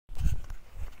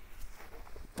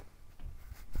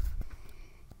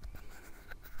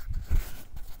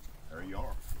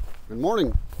Good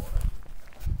morning.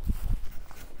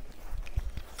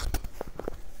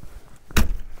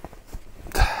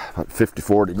 About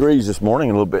 54 degrees this morning,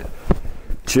 a little bit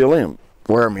chilly. I'm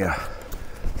wearing me a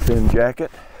thin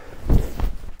jacket.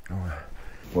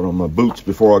 Put on my boots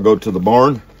before I go to the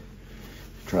barn.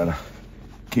 Try to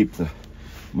keep the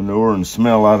manure and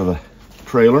smell out of the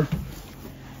trailer.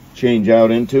 Change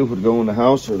out into would go in the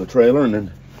house or the trailer, and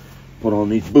then put on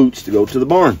these boots to go to the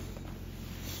barn.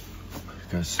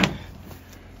 Because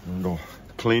I'm going to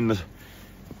clean the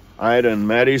Ida and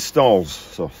Maddie's stalls.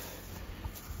 So,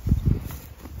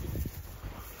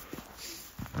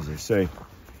 as they say,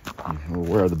 we'll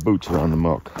wear the boots around the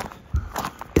muck.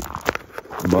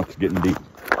 The muck's getting deep.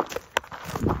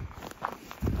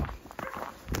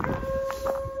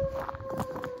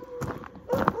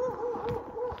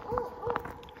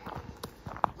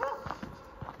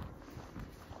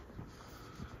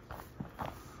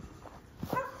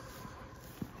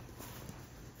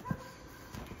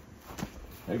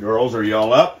 Hey girls, are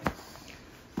y'all up?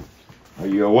 Are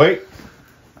you awake?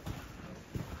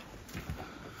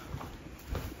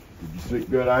 Did you sleep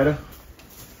good, Ida?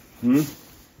 You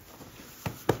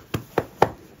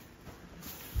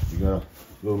got a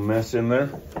little mess in there?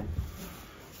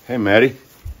 Hey, Maddie.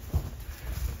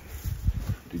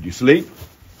 Did you sleep?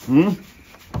 You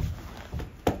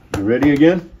ready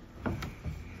again?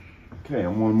 Okay,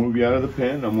 I'm gonna move you out of the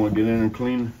pen. I'm gonna get in and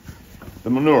clean the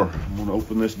manure. I'm going to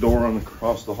open this door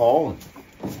across the hall.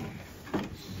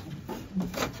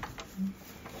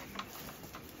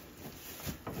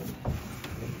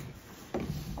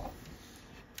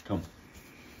 Come.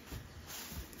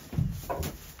 I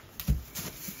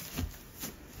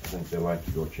think they like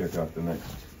to go check out the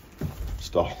next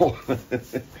stall.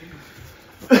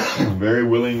 Very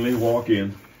willingly walk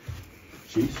in.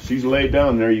 She's laid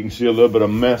down there. You can see a little bit of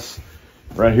mess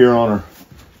right here on her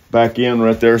back end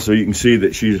right there, so you can see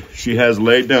that she has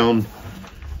laid down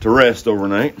to rest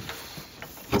overnight.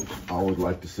 I always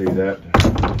like to see that.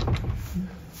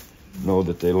 Know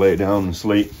that they lay down and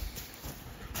sleep.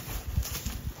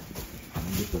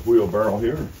 Get the wheelbarrow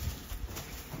here.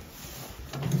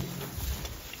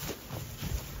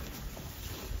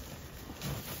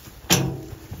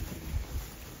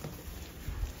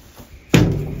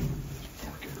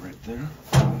 Park it right there.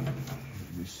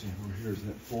 Let me see, here's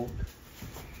that fork.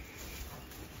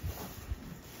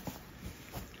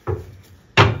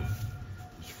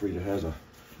 Frida has a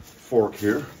fork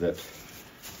here that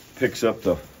picks up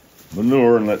the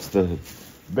manure and lets the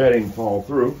bedding fall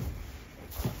through.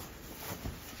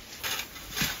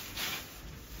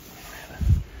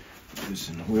 Put this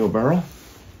in the wheelbarrow.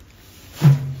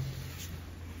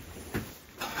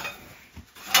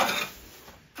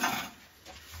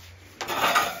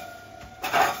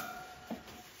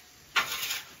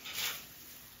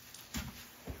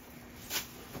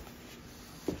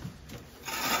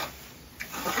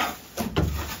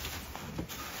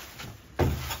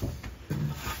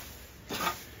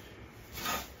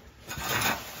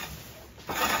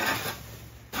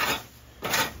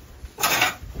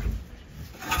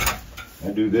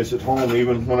 I do this at home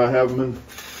even when I have them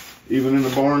even in the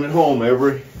barn at home.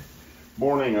 Every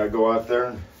morning I go out there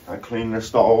and I clean their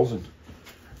stalls and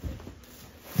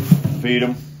feed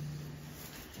them.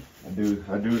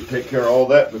 I do take care of all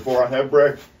that before I have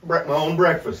my own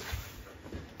breakfast.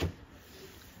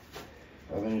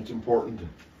 I think it's important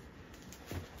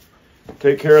to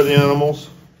take care of the animals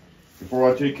before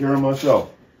I take care of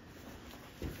myself.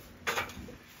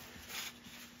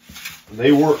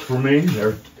 They work for me.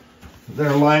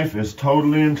 Their life is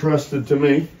totally entrusted to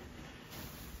me.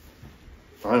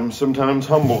 I'm sometimes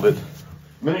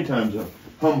many times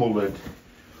humbled at,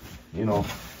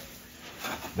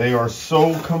 they are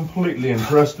so completely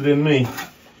entrusted in me.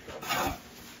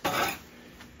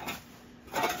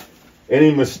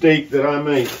 Any mistake that I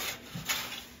make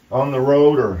on the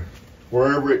road or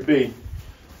wherever it be,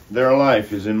 their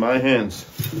life is in my hands.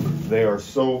 They are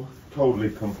so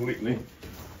totally, completely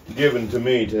given to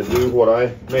me to do what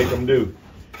I make them do.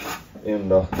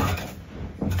 And I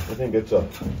think it's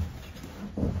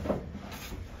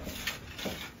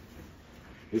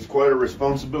quite a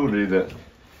responsibility that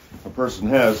a person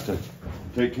has to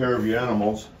take care of your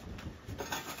animals,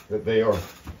 that they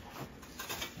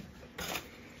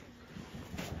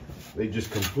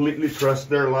just completely trust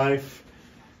their life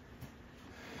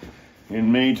in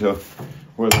me, to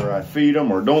whether I feed them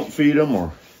or don't feed them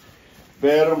or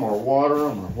bed them or water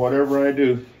them or whatever I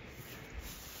do.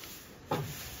 A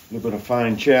little bit of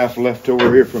fine chaff left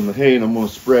over here from the hay, and I'm going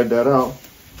to spread that out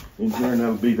in here, and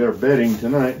that'll be their bedding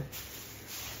tonight.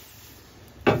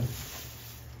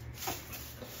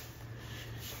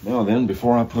 Now then,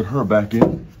 before I put her back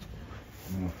in,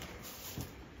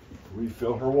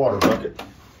 Refill her water bucket.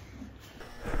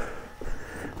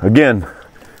 Again,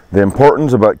 the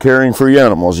importance about caring for your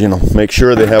animals, you know, make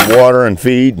sure they have water and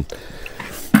feed,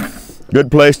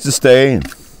 good place to stay.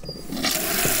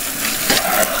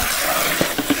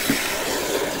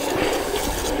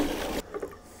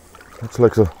 Looks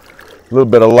like a little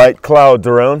bit of light clouds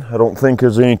around. I don't think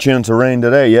there's any chance of rain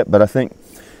today yet, but I think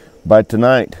by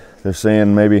tonight they're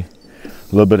saying maybe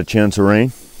a little bit of chance of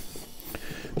rain.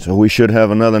 So we should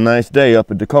have another nice day up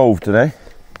at the cove today.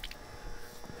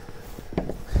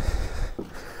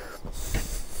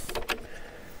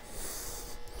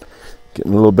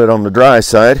 Getting a little bit on the dry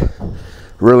side.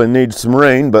 Really needs some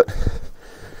rain, but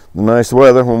the nice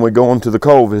weather when we go into the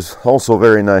cove is also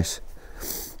very nice.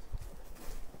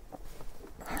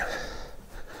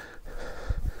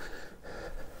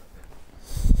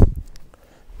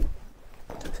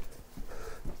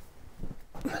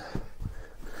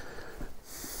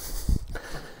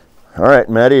 All right,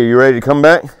 Maddie, are you ready to come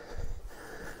back?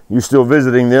 You still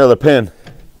visiting the other pen?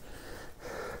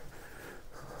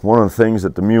 One of the things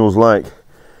that the mules like,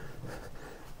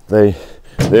 they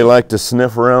like to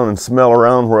sniff around and smell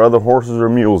around where other horses or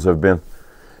mules have been.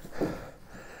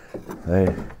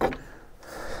 They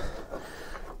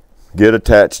get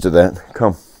attached to that.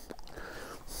 Come.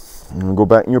 I'm gonna go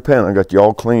back in your pen. I got you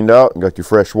all cleaned out and got your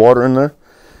fresh water in there.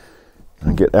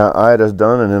 And get Ida's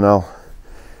done, and then I'll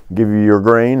give you your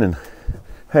grain and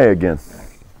hay again.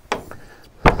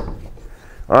 All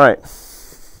right.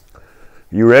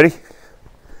 You ready?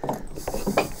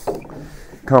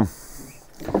 Come.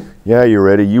 Yeah, you're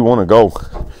ready. You want to go.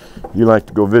 You like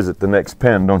to go visit the next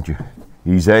pen, don't you?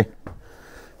 Easy.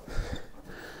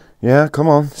 Yeah, come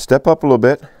on. Step up a little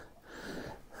bit.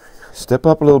 Step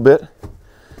up a little bit.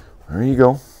 There you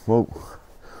go. Whoa.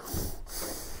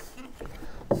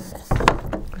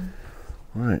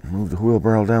 All right, move the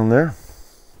wheelbarrow down there.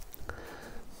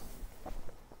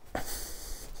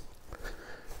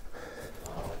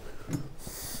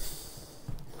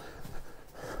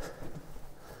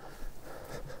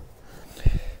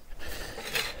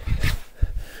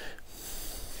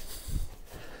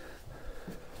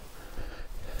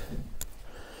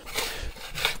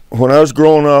 When I was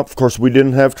growing up, of course, we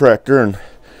didn't have tractor,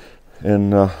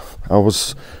 and I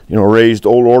was, you know, raised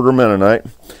old order Mennonite,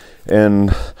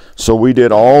 and so we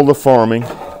did all the farming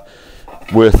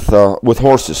with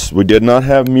horses. We did not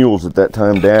have mules at that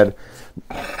time. Dad,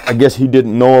 I guess he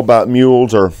didn't know about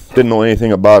mules or didn't know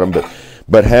anything about them,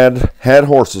 but had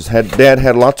horses. Dad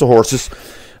had lots of horses,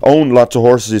 owned lots of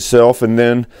horses himself, and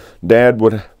then Dad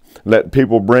would let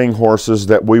people bring horses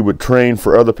that we would train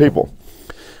for other people.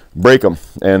 Break them,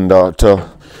 and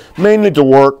mainly to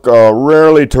work,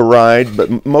 rarely to ride,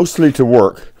 but mostly to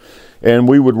work. And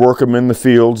we would work them in the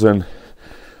fields, and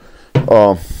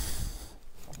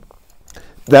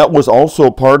that was also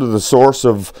part of the source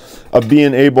of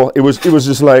being able. It was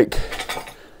just like,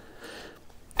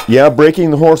 yeah,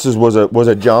 breaking the horses was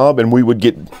a job, and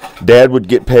Dad would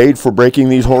get paid for breaking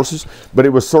these horses, but it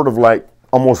was sort of like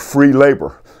almost free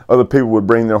labor. Other people would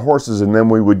bring their horses, and then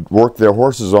we would work their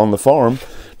horses on the farm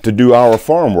to do our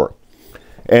farm work.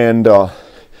 And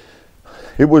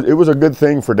it was a good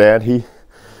thing for Dad. He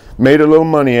made a little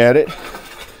money at it,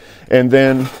 and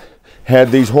then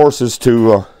had these horses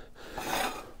to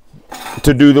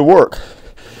do the work.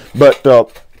 But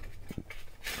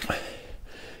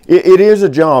it is a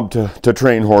job to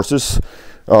train horses,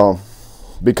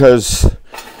 because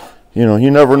you know,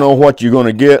 you never know what you're going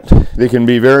to get. They can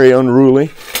be very unruly,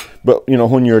 but you know,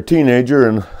 when you're a teenager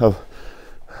and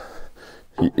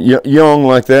young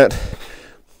like that,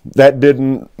 that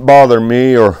didn't bother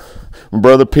me. Or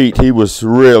Brother Pete, he was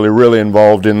really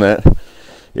involved in that,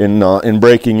 in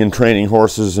breaking and training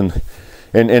horses, and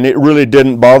it really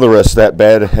didn't bother us that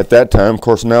bad at that time. Of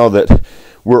course, now that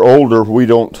we're older,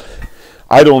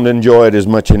 I don't enjoy it as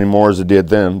much anymore as I did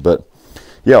then. But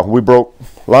yeah, we broke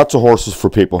lots of horses for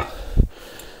people,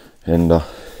 and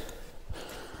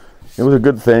it was a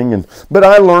good thing. But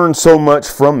I learned so much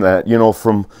from that, you know,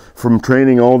 from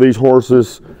training all these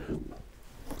horses,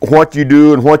 what you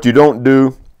do and what you don't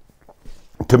do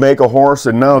to make a horse.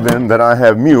 And now then that I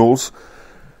have mules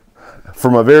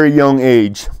from a very young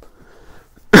age,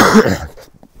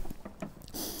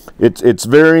 it's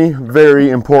very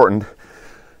important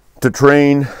to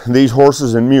train these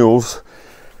horses and mules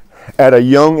at a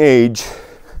young age,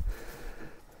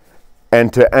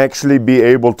 and to actually be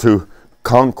able to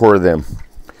conquer them,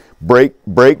 break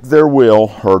their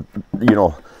will, or you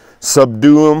know,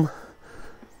 subdue them.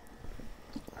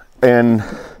 And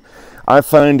I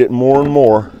find it more and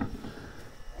more,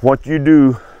 what you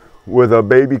do with a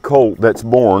baby colt that's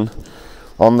born,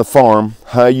 on the farm,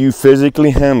 how you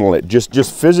physically handle it.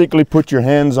 Just physically put your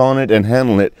hands on it and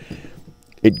handle it.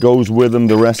 It goes with them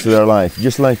the rest of their life.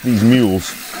 Just like these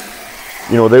mules.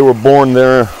 You know, they were born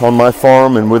there on my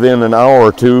farm, and within an hour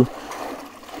or two,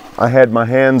 I had my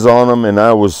hands on them, and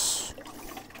I was,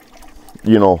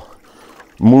 you know,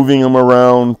 moving them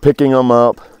around, picking them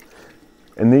up.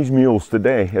 And these mules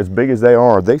today, as big as they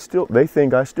are, they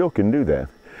think I still can do that.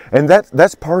 And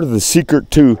that's part of the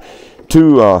secret to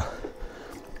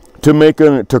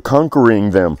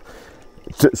conquering them,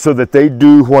 so that they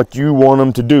do what you want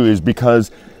them to do, is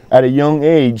because at a young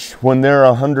age, when they're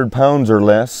 100 pounds or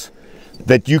less,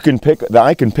 that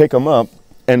I can pick them up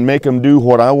and make them do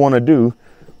what I want to do.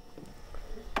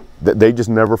 That they just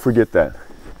never forget that.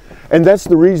 And that's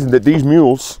the reason that these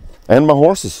mules and my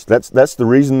horses, that's the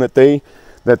reason that they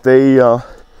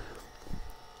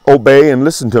obey and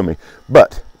listen to me.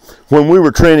 But when we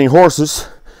were training horses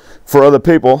for other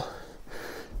people,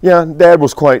 yeah, Dad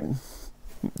was quite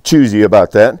choosy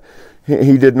about that.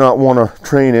 He did not want to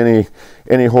train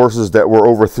any horses that were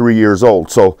over 3 years old.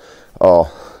 So,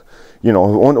 you know,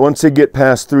 once they get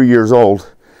past 3 years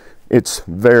old, it's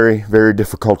very, very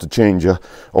difficult to change a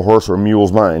horse or a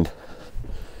mule's mind.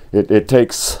 It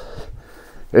takes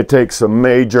a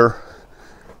major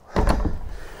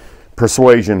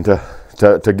persuasion to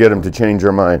get them to change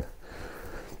their mind.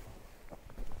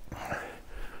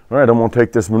 All right, I'm going to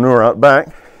take this manure out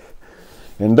back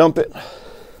and dump it.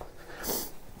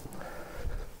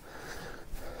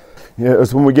 Yeah,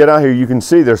 so when we get out here, you can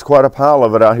see there's quite a pile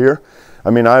of it out here. I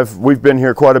mean, we've been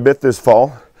here quite a bit this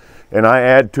fall, and I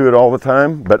add to it all the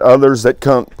time. But others that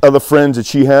come, other friends that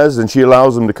she has, and she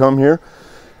allows them to come here,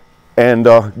 and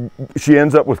she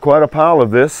ends up with quite a pile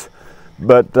of this.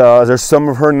 But there's some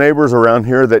of her neighbors around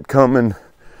here that come and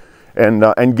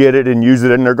get it and use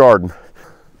it in their garden.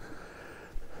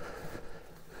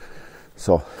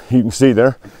 So you can see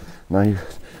there. Now you're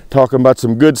talking about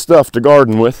some good stuff to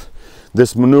garden with.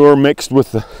 This manure mixed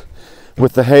with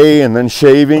the hay and then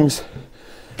shavings.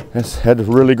 It's had to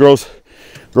really grow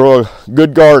a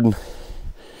good garden.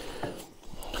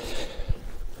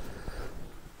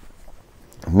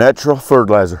 Natural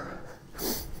fertilizer.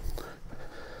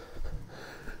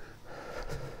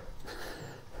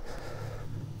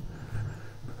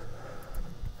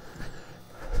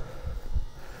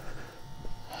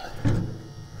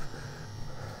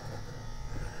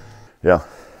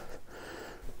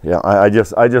 Yeah, I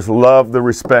just love the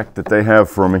respect that they have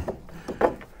for me.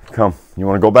 Come, you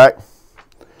want to go back?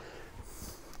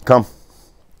 Come.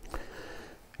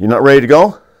 You not ready to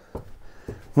go?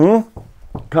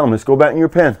 Come, let's go back in your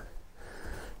pen.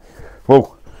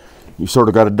 Whoa, you sort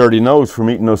of got a dirty nose from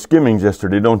eating those skimmings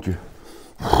yesterday, don't you?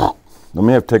 I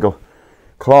may have to take a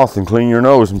cloth and clean your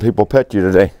nose when people pet you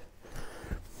today.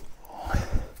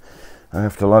 I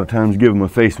have to a lot of times give them a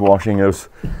face washing. Those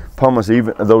pumice,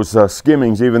 even those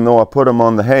skimmings, even though I put them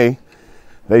on the hay,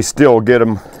 they still get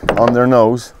them on their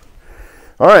nose.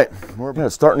 All right, we're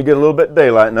starting to get a little bit of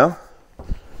daylight now.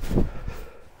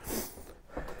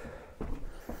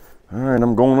 All right,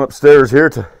 I'm going upstairs here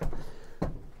to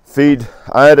feed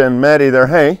Ida and Maddie their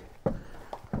hay.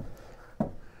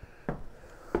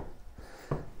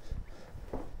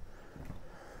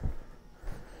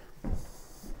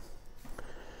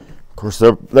 Of course,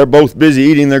 they're both busy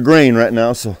eating their grain right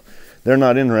now, so they're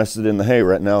not interested in the hay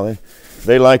right now.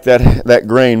 They like that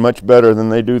grain much better than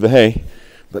they do the hay.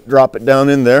 But drop it down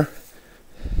in there,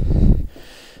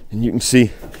 and you can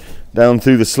see down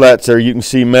through the slats there, you can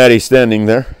see Maddie standing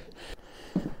there.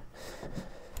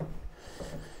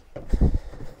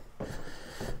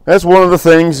 That's one of the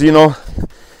things, you know,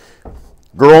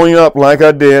 growing up like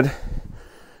I did,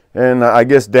 and I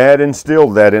guess Dad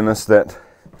instilled that in us, that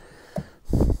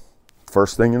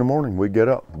first thing in the morning we get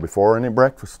up, before any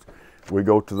breakfast, we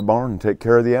go to the barn and take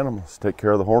care of the animals, take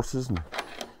care of the horses and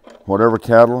whatever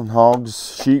cattle and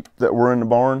hogs, sheep that were in the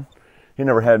barn. He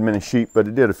never had many sheep, but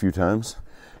he did a few times.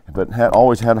 But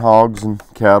always had hogs and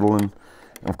cattle and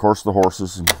of course the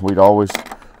horses, and we'd always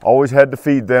had to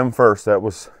feed them first. That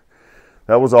was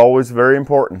always very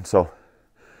important. So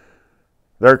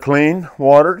they're clean,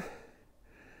 watered,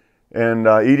 and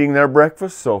eating their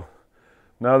breakfast. So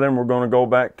now then we're going to go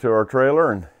back to our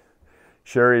trailer, and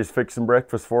Sherry is fixing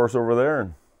breakfast for us over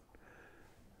there,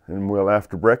 and we'll,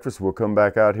 after breakfast, we'll come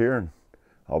back out here and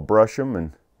I'll brush them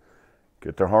and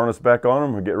get their harness back on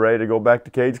them and get ready to go back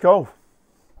to Cades Cove.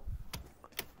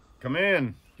 Come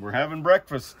in, we're having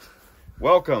breakfast.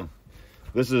 Welcome.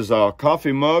 This is a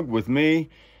coffee mug with me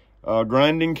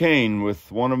grinding cane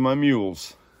with one of my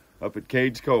mules up at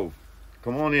Cades Cove.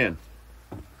 Come on in.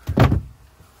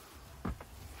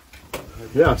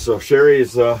 Yeah, so Sherry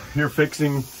is here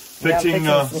fixing some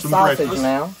sausage breakfast.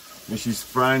 now. And she's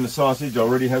frying the sausage.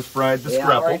 Already has fried the Yeah,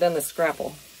 scrapple. I've already done the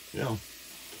scrapple. Yeah.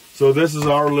 So this is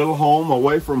our little home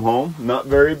away from home. Not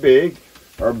very big.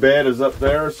 Our bed is up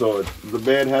there, so the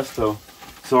bed has to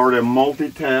sort of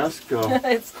multitask.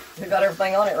 We got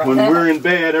everything on it right when now. we're in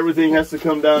bed, everything has to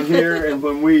come down here, and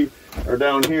when we are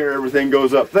down here, everything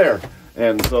goes up there.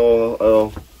 And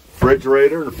so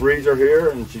refrigerator and a freezer here,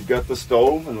 and she's got the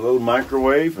stove and a little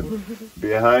microwave, and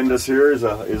behind us here is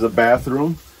a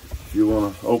bathroom. If you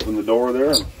want to open the door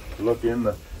there and look in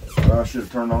the, I should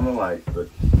have turned on the light, but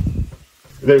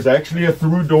there's actually a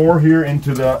through door here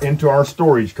into our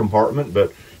storage compartment,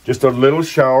 but just a little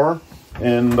shower,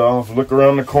 and look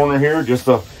around the corner here, just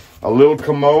a little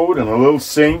commode and a little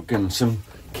sink and some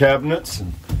cabinets.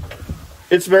 And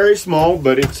it's very small,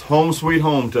 but it's home sweet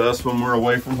home to us when we're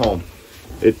away from home.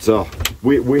 It's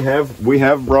we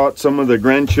have brought some of the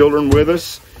grandchildren with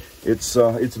us. It's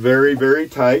very, very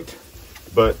tight,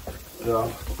 but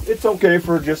it's okay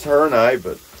for just her and I,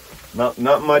 but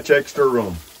not much extra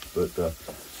room. But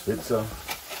it's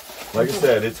like I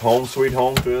said, it's home sweet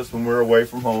home to us when we're away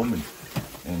from home,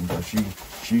 and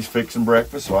she's fixing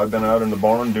breakfast. So I've been out in the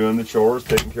barn doing the chores,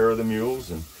 taking care of the mules,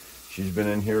 and she's been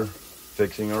in here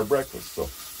fixing our breakfast. So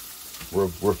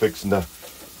we're fixing to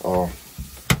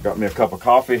got me a cup of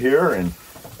coffee here,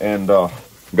 and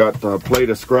got a plate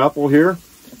of scrapple here.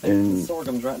 And the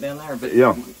sorghum's right down there, but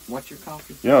yeah, what's your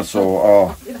coffee? Yeah,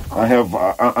 so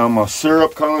I'm a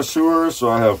syrup connoisseur, so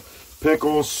I have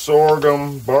pickles,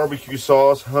 sorghum, barbecue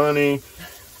sauce, honey,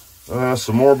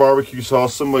 some more barbecue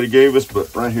sauce somebody gave us,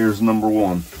 but right here's number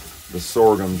one, the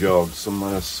sorghum jug. Some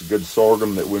good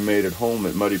sorghum that we made at home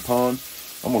at Muddy Pond.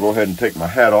 I'm gonna go ahead and take my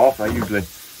hat off.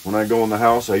 When I go in the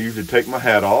house, I usually take my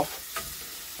hat off.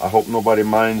 I hope nobody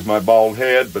minds my bald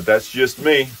head, but that's just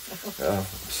me.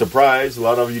 Surprise, a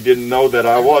lot of you didn't know that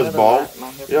I was bald.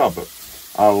 Yeah, but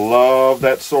I love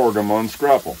that sorghum on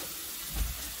scrapple.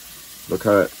 Look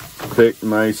how thick,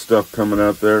 nice stuff coming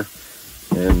out there.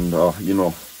 And, you know,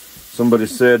 somebody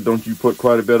said, don't you put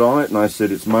quite a bit on it? And I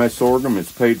said, it's my sorghum.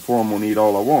 It's paid for. I'm going to eat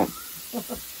all I want.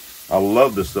 I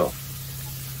love the stuff.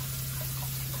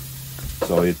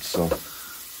 So it's,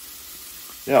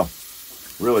 yeah,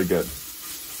 really good.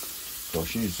 So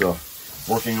she's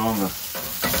working on the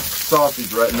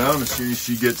sausage right now, and as soon as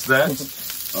she gets that,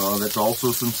 that's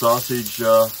also some sausage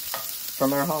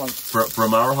from our hogs.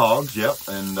 From our hogs, yep.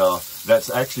 And that's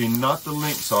actually not the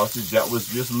link sausage. That was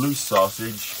just loose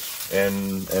sausage,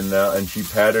 and she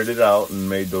patted it out and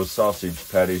made those sausage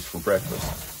patties for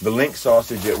breakfast. The link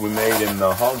sausage that we made in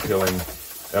the hog killing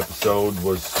episode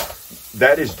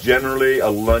that is generally a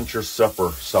lunch or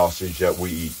supper sausage that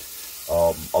we eat,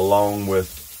 along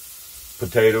with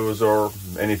potatoes or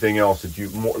anything else that you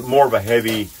more of a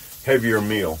heavier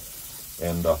meal,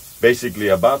 and basically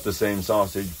about the same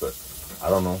sausage, but I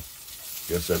don't know,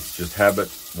 guess that's just habit,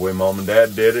 the way mom and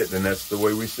dad did it, and that's the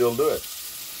way we still do it.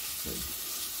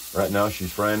 Right now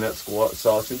she's frying that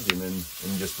sausage, and then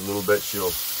in just a little bit she'll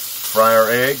fry our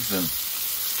eggs and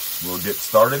we'll get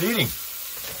started eating.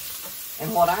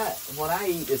 And what I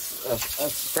eat is a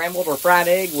scrambled or fried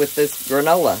egg with this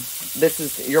granola. This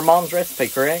is your mom's recipe,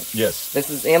 correct? Yes.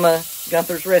 This is Emma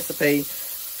Guenther's recipe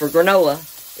for granola.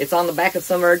 It's on the back of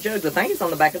some of our jugs. I think it's on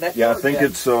the back of that. Yeah, I think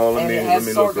jug. it's. Let me it has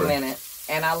look. sorghum in it,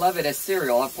 and I love it as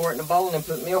cereal. I pour it in a bowl and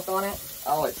put milk on it.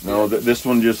 Oh, it's no. good. This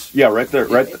one just right there,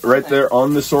 right there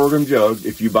on the sorghum jug.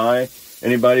 If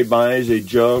anybody buys a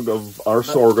jug of our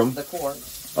sorghum, the quart.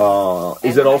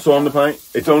 Is it also on the pint?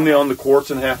 It's only on the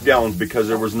quarts and half gallons because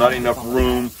there was not enough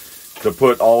room to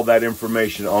put all that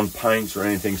information on pints or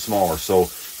anything smaller. So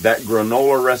that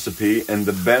granola recipe and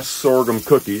the best sorghum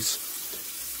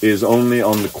cookies is only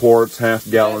on the quarts, half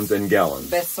gallons, and gallons.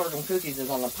 Best sorghum cookies is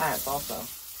on the pints also.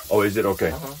 Oh, is it?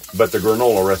 Okay. But the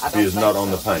granola recipe is not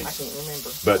on the pints. I can't remember.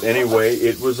 But anyway,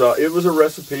 it was a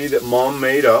recipe that Mom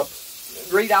made up.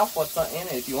 Read off what's in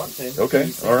it if you want to. Okay.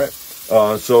 All right.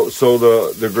 So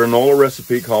the granola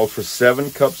recipe calls for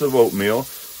 7 cups of oatmeal,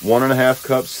 1.5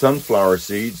 cups sunflower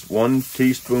seeds, 1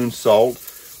 teaspoon salt,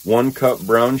 1 cup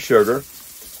brown sugar,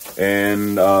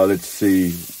 and let's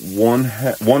see, 1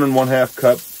 1.5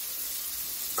 cup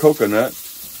coconut,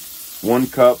 1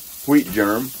 cup wheat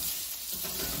germ,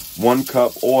 1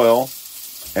 cup oil,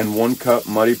 and 1 cup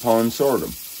Muddy Pond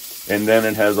sorghum. And then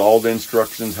it has all the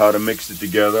instructions how to mix it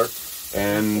together.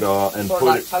 And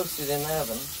put it toasted in the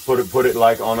oven. Put it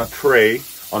like on a tray,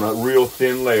 on a real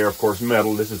thin layer, of course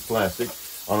metal. This is plastic,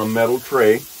 on a metal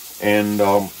tray, and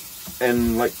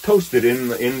like toast it in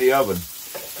the oven.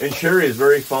 And Sherry is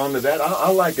very fond of that. I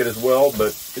like it as well, but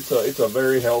it's a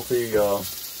very healthy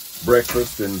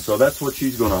breakfast, and so that's what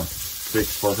she's gonna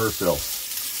fix for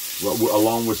herself,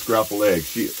 along with scrambled eggs.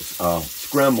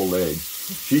 Scrambled eggs.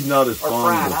 She's not as fond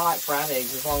fried. of. I like fried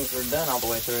eggs as long as they're done all the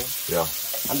way through. Yeah.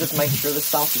 I'm just making sure the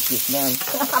sausage gets done.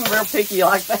 I'm real picky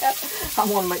like that. I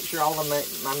want to make sure all of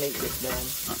my meat gets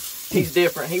done. He's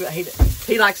different.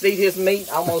 He likes to eat his meat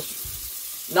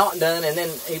almost not done, and then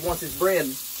he wants his bread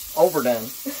overdone.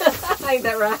 Ain't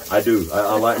that right? I do.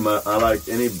 I like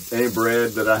any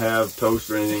bread that I have, toast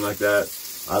or anything like that.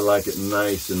 I like it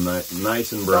nice and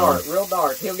brown. Dark, real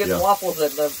dark. He'll get the waffles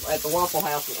at the Waffle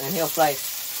House, and he'll say,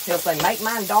 make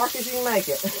mine dark as you make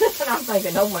it. And I'm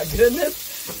thinking, oh my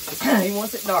goodness, he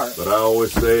wants it dark. But I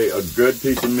always say a good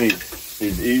piece of meat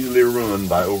is easily ruined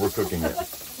by overcooking it.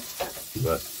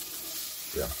 But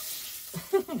yeah.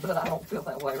 But I don't feel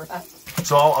that way, right?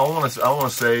 So I want to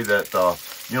say that a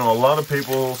lot of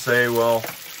people say, well,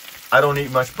 I don't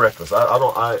eat much breakfast.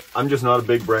 I'm just not a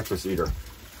big breakfast eater.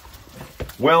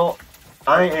 Well,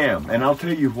 I am, and I'll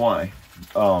tell you why.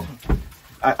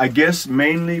 I guess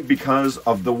mainly because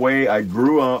of the way I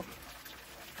grew up,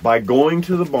 by going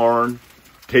to the barn,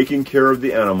 taking care of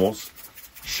the animals,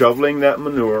 shoveling that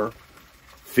manure,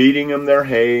 feeding them their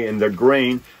hay and their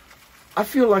grain. I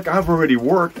feel like I've already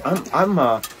worked.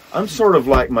 I'm sort of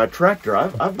like my tractor.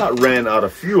 I've about ran out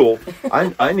of fuel.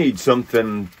 I need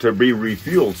something to be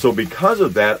refueled. So because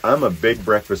of that, I'm a big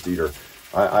breakfast eater.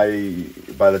 By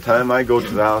the time I go to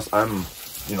the house, I'm,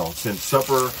 since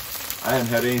supper, I haven't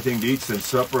had anything to eat since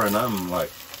supper, and I'm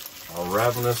like a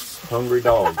ravenous, hungry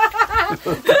dog.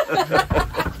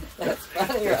 That's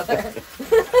funny right there.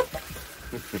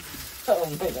 Oh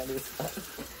man, that is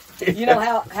funny. You know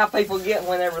how people get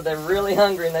whenever they're really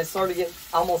hungry and they sort of get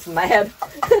almost mad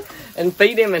and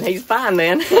feed him and he's fine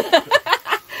then.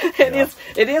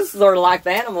 It is sort of like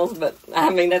the animals, but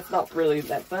I mean, that's not really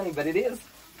that funny, but it is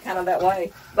kind of that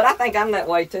way. But I think I'm that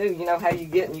way too. You know how you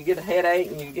get a headache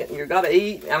and you got to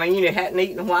eat. I mean, you hadn't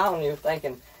eaten in a while and you're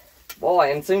thinking, boy,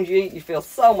 and as soon as you eat, you feel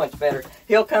so much better.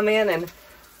 He'll come in and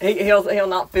he'll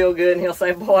not feel good and he'll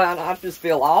say, boy, I just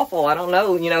feel awful. I don't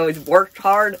know. He's worked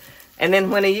hard. And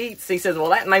then when he eats, he says, well,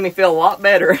 that made me feel a lot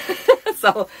better.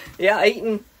 So, yeah,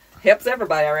 eating helps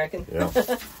everybody, I reckon. Yeah.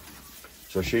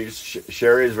 So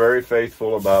Sherry is very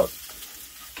faithful about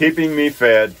keeping me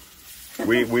fed.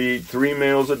 We eat 3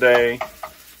 meals a day.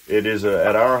 It is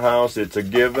at our house, it's a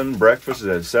given. Breakfast is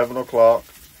at 7 o'clock.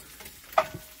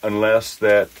 Unless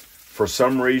that, for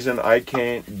some reason, I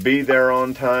can't be there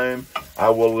on time,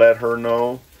 I will let her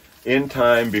know in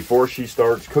time before she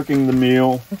starts cooking the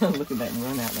meal. Look at that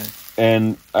run out there.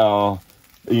 And,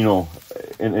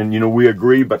 we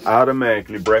agree, but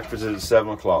automatically breakfast is at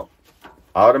 7 o'clock.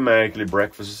 Automatically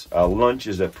lunch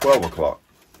is at 12 o'clock.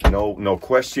 No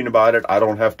question about it. I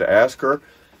don't have to ask her.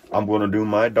 I'm going to do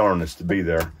my darnest to be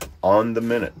there on the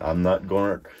minute. I'm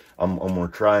going to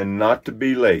try not to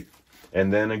be late.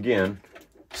 And then again,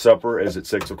 supper is at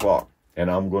 6 o'clock.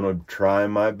 And I'm going to try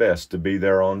my best to be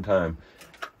there on time.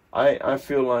 I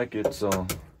feel like it's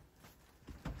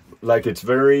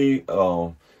very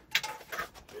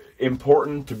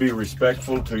important to be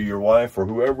respectful to your wife or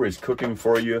whoever is cooking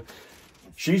for you.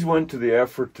 She's went to the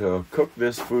effort to cook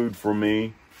this food for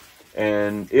me,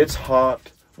 and it's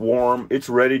hot, warm, it's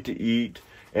ready to eat,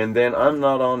 and then I'm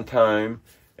not on time,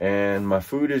 and my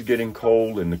food is getting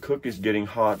cold, and the cook is getting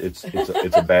hot. It's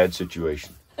a bad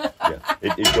situation. Yeah,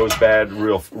 it goes bad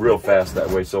real fast that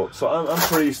way. So I'm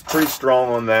pretty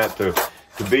strong on that to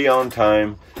be on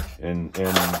time, and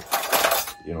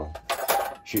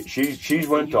she's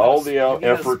went to all the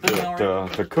effort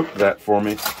to cook that for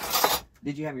me.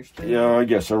 Did you have your spoon? Yeah, I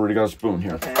guess I already got a spoon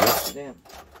here. Okay,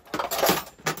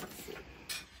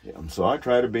 yeah. So I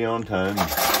try to be on time.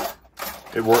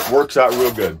 It works out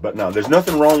real good. But now, there's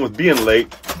nothing wrong with being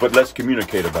late, but let's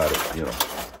communicate about it,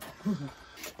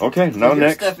 Okay, now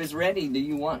next. Your stuff is ready. Do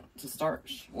you want to start?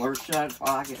 Or should I?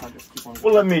 Oh, I guess I'll just keep on.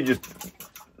 Well,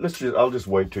 I'll just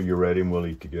wait till you're ready and we'll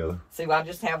eat together. See,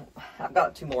 I've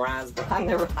got 2 more eyes, but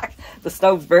the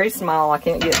stove's very small. I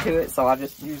can't get to it, so I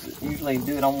just usually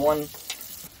do it on one.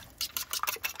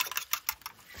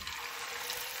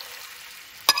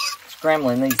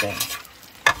 Scrambling these in.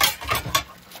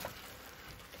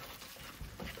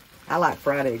 I like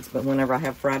fried eggs, but whenever I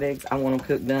have fried eggs, I want them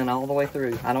cooked done all the way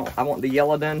through. I want the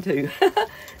yellow done too.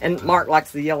 And Mark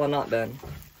likes the yellow not done.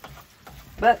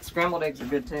 But scrambled eggs are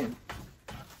good too.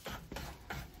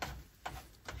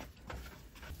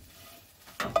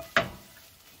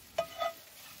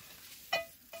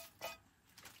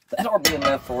 That ought to be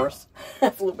enough for us.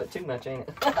 That's a little bit too much, ain't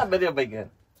it? But it'll be good.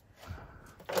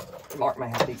 Mark may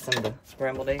have to eat some of the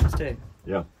scrambled eggs too.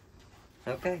 Yeah.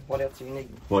 Okay, what else do you need?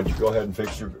 Why don't you go ahead and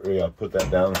fix your, put that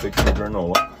down and fix your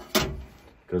granola.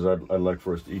 Because I'd like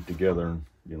for us to eat together and,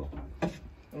 you know.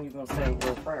 And you're going to say a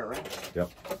little prayer, right?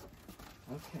 Yep.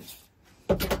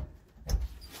 Okay.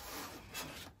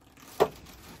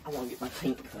 I want to get my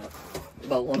pink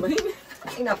bowl. I mean,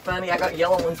 ain't that funny? I got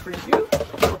yellow ones for you.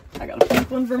 I got a pink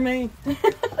one for me.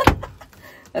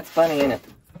 That's funny, isn't it?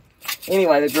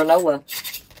 Anyway, the granola.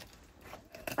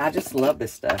 I just love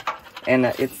this stuff. And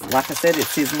it's, like I said,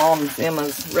 it's his mom's,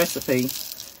 Emma's recipe.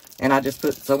 And I just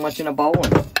put so much in a bowl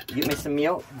and get me some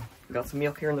milk. Got some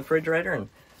milk here in the refrigerator and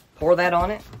pour that on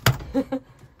it.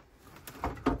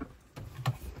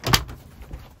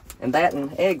 And that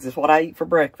and eggs is what I eat for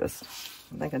breakfast.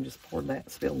 I think I just poured that,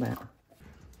 spilled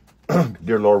that.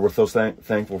 Dear Lord, we're so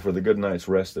thankful for the good night's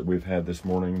rest that we've had this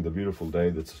morning, the beautiful day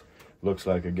that looks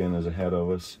like again is ahead of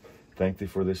us. Thank thee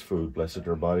for this food. Blessed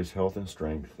our body's health and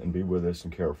strength, and be with us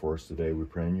and care for us today. We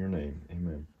pray in your name.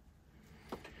 Amen.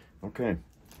 Okay,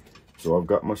 so I've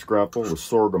got my scrapple with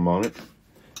sorghum on it,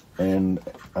 and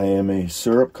I am a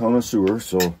syrup connoisseur,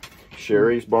 so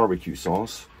Sherry's barbecue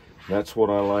sauce. That's what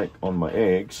I like on my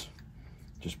eggs.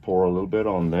 Just pour a little bit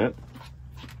on that.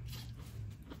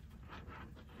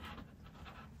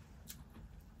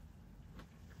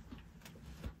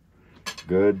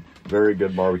 Good, very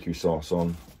good barbecue sauce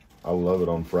on. I love it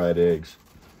on fried eggs.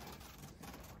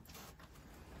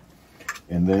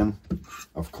 And then,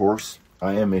 of course,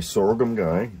 I am a sorghum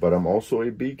guy, but I'm also a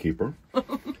beekeeper.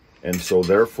 And so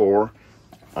therefore,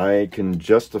 I can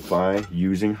justify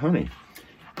using honey.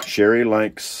 Sherry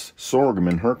likes sorghum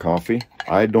in her coffee.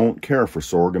 I don't care for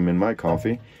sorghum in my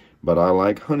coffee, but I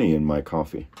like honey in my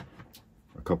coffee.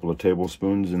 A couple of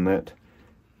tablespoons in that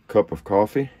cup of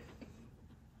coffee.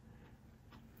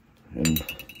 And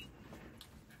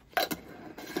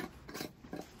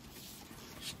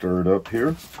stir it up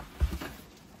here.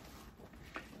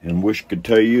 And wish could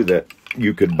tell you that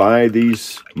you could buy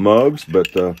these mugs,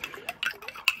 but the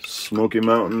Smoky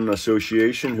Mountain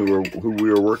Association, who we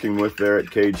were working with there at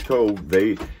Cades Cove,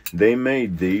 they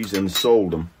made these and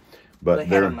sold them. But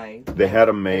they had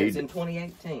them made in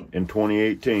 2018. In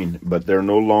 2018, but they're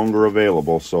no longer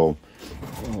available, so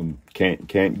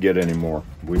can't get any more.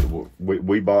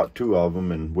 We bought 2 of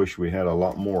them and wish we had a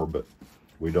lot more, but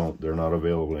we don't. They're not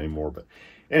available anymore. But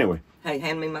anyway. Hey,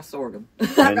 hand me my sorghum. I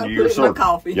gotta put it in my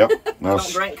coffee. Yep. I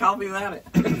don't drink coffee without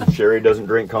it. Sherry doesn't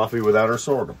drink coffee without her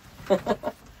sorghum.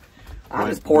 I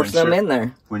just pour some in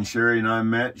there. When Sherry and I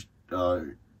met, of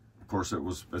course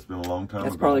it's been a long time ago.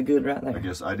 That's probably good right there. I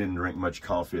guess I didn't drink much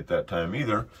coffee at that time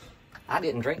either. I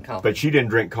didn't drink coffee. But she didn't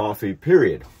drink coffee,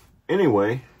 period.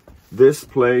 Anyway, this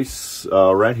place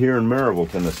right here in Maryville,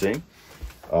 Tennessee,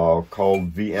 called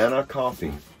Vienna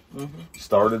Coffee,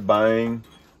 started buying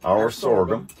our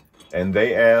sorghum. And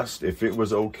they asked if it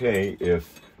was okay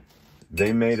if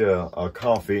they made a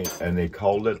coffee and they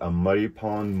called it a Muddy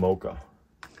Pond Mocha.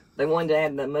 They wanted to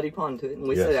add the Muddy Pond to it, and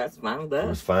we said that's fine with us. It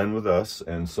was fine with us,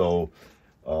 and so...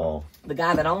 the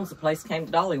guy that owns the place came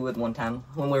to Dollywood one time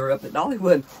when we were up at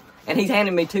Dollywood, and he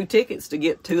handed me 2 tickets to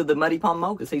get 2 of the Muddy Pond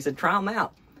Mochas. He said, try them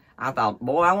out. I thought,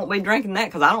 boy, I won't be drinking that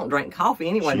because I don't drink coffee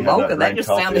anyway. Mocha, that just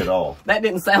sounded... That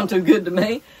didn't sound too good to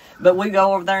me. But we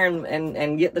go over there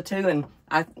and get the 2, and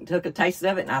I took a taste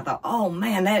of it, and I thought, oh,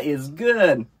 man, that is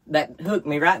good. That hooked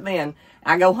me right then.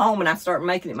 I go home, and I start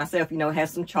making it myself. You know, it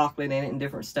has some chocolate in it and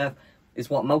different stuff. It's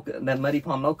what mocha, that Muddy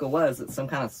Pond Mocha was. It's some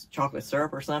kind of chocolate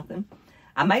syrup or something.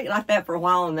 I made it like that for a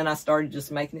while, and then I started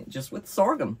just making it just with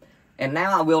sorghum. And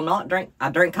now I will not drink... I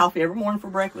drink coffee every morning for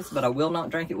breakfast, but I will not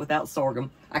drink it without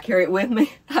sorghum. I carry it with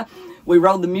me. We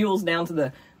rode the mules down to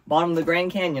the bottom of the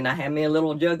Grand Canyon. I had me a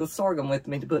little jug of sorghum with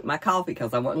me to put in my coffee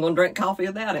because I wasn't going to drink coffee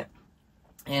without it.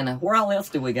 And where else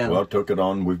do we go? Well, took it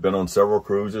on. We've been on several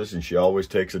cruises, and she always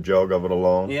takes a jug of it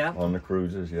along. Yeah. On the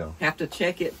cruises, yeah. Have to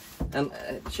check it,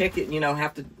 you know,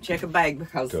 have to check a bag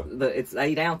because it's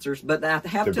 8 ounces. But I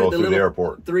have to go through the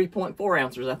airport. 3.4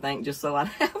 ounces, I think, just so I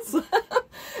have some.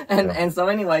 And so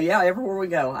anyway, yeah, everywhere we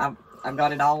go, I've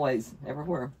got it always,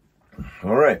 everywhere.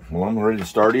 All right, well, I'm ready to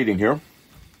start eating here.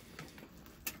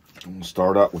 I'm going to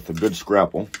start out with a good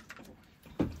scrapple.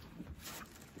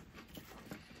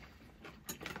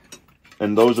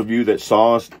 And those of you that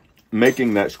saw us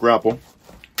making that scrapple,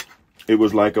 it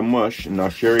was like a mush. And now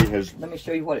Sherry has... Let me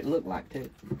show you what it looked like, too.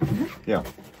 Yeah.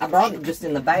 I brought it just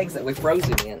in the bags that we froze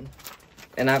it in.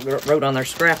 And I wrote on there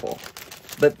scrapple.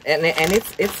 But and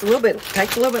it's a little bit,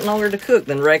 takes a little bit longer to cook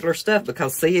than regular stuff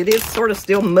because, see, it is sort of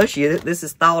still mushy. This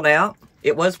is thawed out.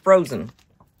 It was frozen.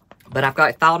 But I've got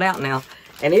it thawed out now.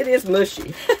 And it is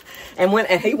mushy. And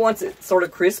he wants it sort of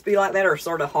crispy like that or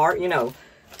sort of hard, you know.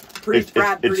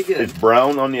 fried pretty good. It's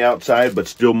brown on the outside, but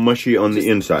still mushy on the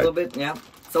inside. A little bit, yeah.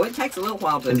 So it takes a little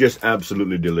while to... And just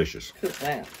absolutely delicious. cook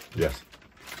that. Yes.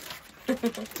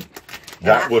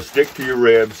 That will stick to your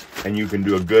ribs, and you can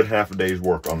do a good half a day's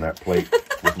work on that plate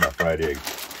with my fried eggs.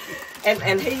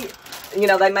 And he, you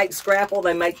know, they make scrapple,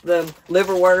 they make the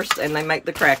liverwurst, and they make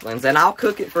the cracklings. And I'll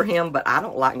cook it for him, but I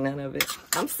don't like none of it.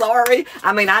 I'm sorry.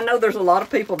 I mean, I know there's a lot of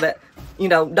people that, you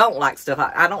know, don't like stuff.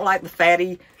 I don't like the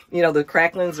fatty, you know, the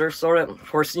cracklings are sort of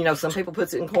course, you know, some people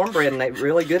puts it in cornbread, and they're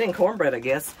really good in cornbread, I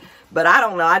guess. But I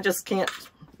don't know. I just can't.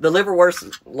 The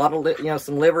liverwurst, a lot of, you know,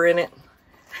 some liver in it.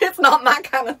 It's not my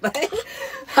kind of thing.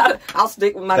 I'll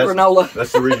stick with my granola.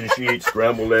 That's the reason she eats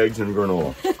scrambled eggs and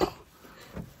granola.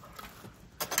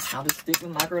 I'll just stick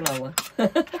with my granola.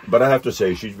 But I have to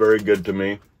say, she's very good to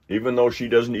me. Even though she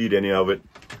doesn't eat any of it,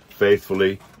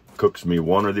 faithfully cooks me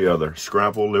one or the other.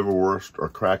 Scrapple, liverwurst, or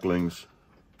cracklings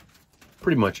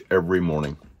pretty much every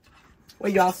morning.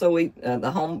 Well, you also eat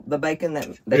the bacon that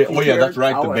yeah, that's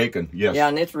right, the bacon, yes. Yeah,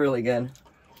 and it's really good.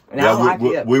 And yeah, I like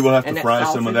it. We will have to fry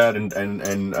some of that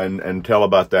and tell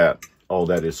about that. Oh,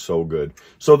 that is so good.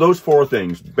 So those 4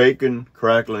 things, bacon,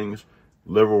 cracklings,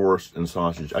 liverwurst, and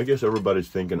sausage. I guess everybody's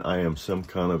thinking I am some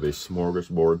kind of a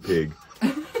smorgasbord pig.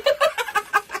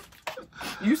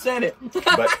 You said it.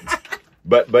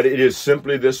 but it is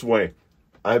simply this way.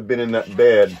 I've been in that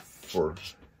bed for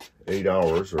 8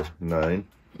 hours or 9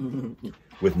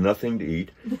 with nothing to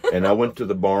eat. And I went to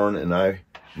the barn and I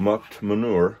mucked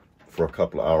manure for a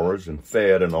couple of hours and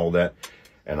fed and all that,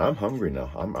 and I'm hungry now.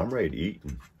 I'm ready to eat.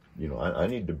 And, you know, I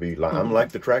need to be like, I'm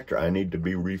like the tractor. I need to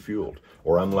be refueled,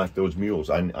 or I'm like those mules.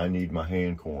 I need my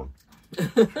hand corn.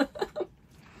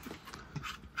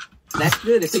 That's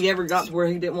good. If he ever got to where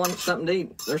he didn't want something to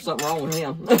eat, there's something wrong with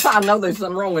him. I know there's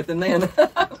something wrong with him then.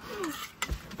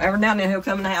 Every now and then he'll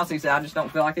come in the house. He said, "I just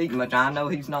don't feel like eating much." I know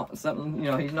he's not something.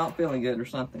 You know, he's not feeling good or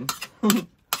something.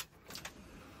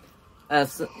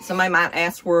 Somebody might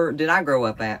ask, where did I grow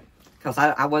up at? Because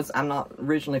I'm not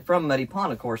originally from Muddy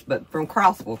Pond, of course, but from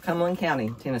Crossville, Cumberland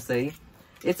County, Tennessee.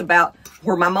 It's about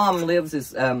where my mom lives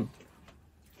is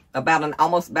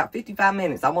almost about 55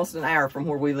 minutes, almost an hour from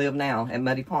where we live now at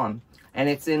Muddy Pond, and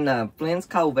it's in Cades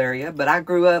Cove area. But I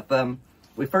grew up.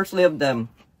 We first lived in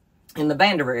the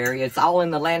Vandiver area. It's all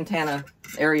in the Lantana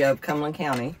area of Cumberland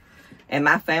County, and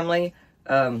my family,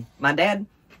 my dad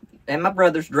and my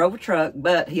brothers drove a truck,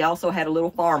 but he also had a little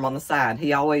farm on the side.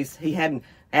 He had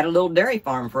a little dairy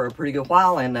farm for a pretty good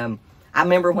while, and I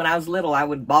remember when I was little, I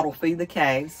would bottle feed the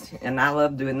calves, and I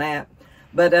loved doing that.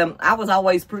 But I was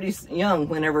always pretty young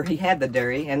whenever he had the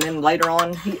dairy, and then later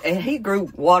on, he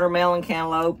grew watermelon,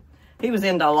 cantaloupe. He was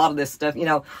into a lot of this stuff, you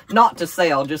know, not to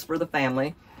sell, just for the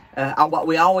family.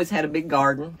 We always had a big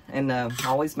garden, and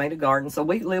always made a garden, so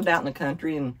we lived out in the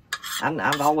country, and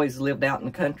I've always lived out in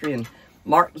the country. And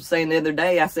Mark was saying the other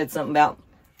day, I said something about,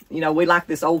 you know, we like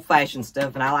this old-fashioned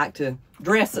stuff, and I like to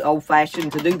dress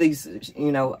old-fashioned to do these,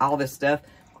 you know, all this stuff.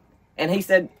 And he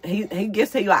said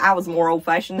I was more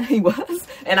old-fashioned than he was,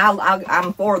 and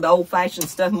I'm for the old-fashioned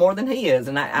stuff more than he is,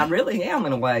 and I really am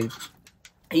in a way.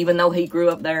 Even though he grew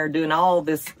up there doing all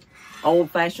this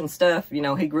old-fashioned stuff, you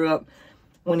know,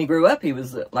 when he grew up, he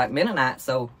was like Mennonite,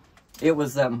 so it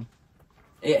was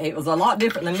it was a lot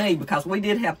different than me, because we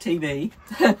did have TV.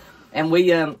 And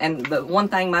and the one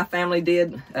thing my family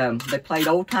did, they played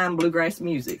old-time bluegrass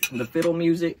music, the fiddle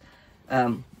music,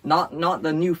 not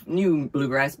the new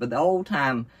bluegrass, but the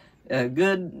old-time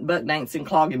good buck dancing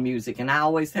clogging music. And I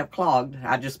always have clogged.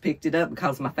 I just picked it up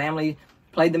because my family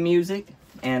played the music,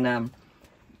 and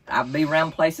I'd be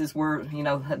around places where, you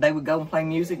know, they would go and play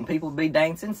music and people would be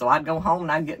dancing. So I'd go home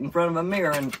and I'd get in front of a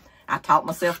mirror, and I taught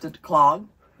myself to clog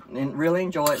and really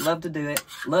enjoy it. Love to do it.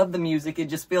 Love the music. It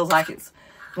just feels like it's,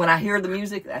 when I hear the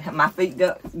music, my feet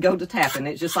go to tapping.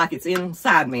 It's just like it's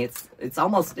inside me. It's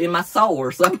almost in my soul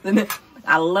or something.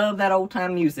 I love that old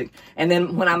time music. And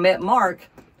then when I met Mark,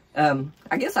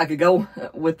 I guess I could go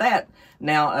with that.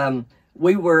 Now,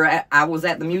 I was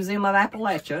at the Museum of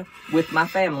Appalachia with my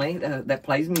family that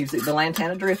plays music, the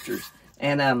Lantana Drifters.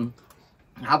 And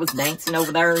I was dancing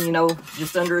over there, you know,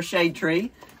 just under a shade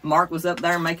tree. Mark was up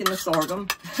there making the sorghum.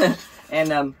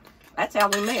 And that's how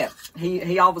we met.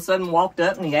 He all of a sudden walked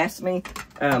up and he asked me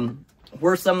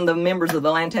where some of the members of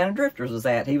the Lantana Drifters was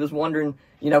at. He was wondering,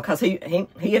 you know, because he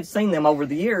had seen them over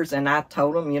the years, and I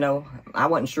told him, you know, I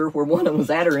wasn't sure where one of them was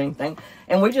at or anything.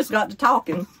 And we just got to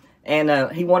talking,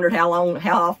 and he wondered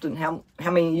how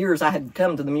many years I had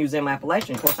come to the Museum of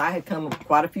Appalachia. Of course, I had come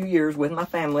quite a few years with my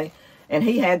family, and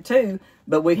he had too,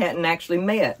 but we hadn't actually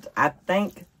met. I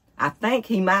I think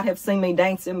he might have seen me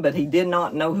dancing, but he did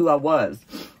not know who I was.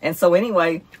 And so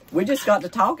anyway, we just got to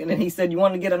talking, and he said, you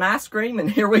want to get an ice cream? And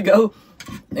here we go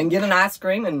and get an ice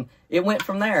cream, and it went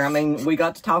from there. I mean, we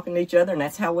got to talking to each other, and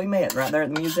that's how we met, right there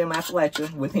at the Museum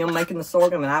Appalachia, with him making the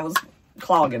sorghum, and I was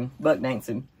clogging, buck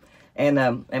dancing. And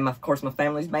of course, my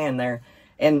family's band there.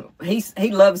 And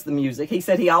he loves the music. He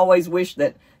said he always wished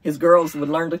that his girls would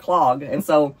learn to clog. And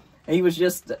so he was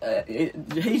just,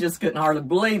 he just couldn't hardly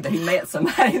believe that he met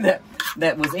somebody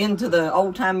that was into the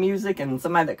old time music and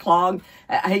somebody that clogged.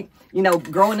 You know,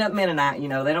 growing up Mennonite, you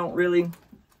know, they don't really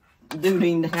do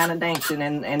any kind of dancing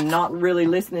and not really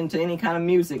listening to any kind of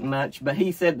music much. But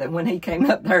he said that when he came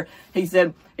up there, he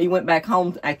said he went back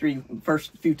home after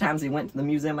first few times he went to the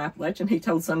Museum of Appalachia, and he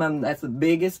told some of them that's the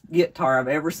biggest guitar I've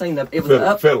ever seen. It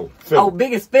was fiddle. Oh,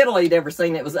 biggest fiddle he'd ever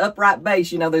seen. It was upright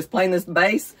bass. You know, they was playing this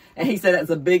bass, and he said that's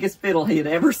the biggest fiddle he had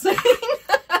ever seen.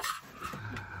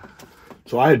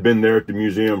 So I had been there at the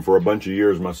museum for a bunch of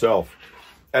years myself,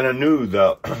 and I knew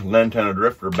the Lantana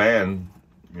Drifter band,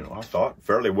 you know, I thought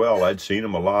fairly well. I'd seen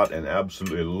them a lot and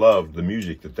absolutely loved the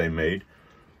music that they made.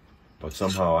 But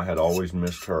somehow I had always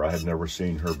missed her. I had never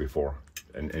seen her before,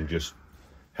 and just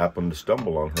happened to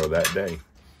stumble on her that day.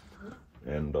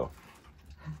 And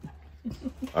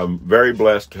I'm very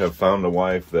blessed to have found a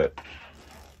wife that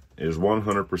is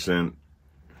 100%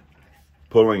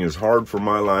 pulling as hard for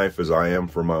my life as I am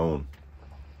for my own.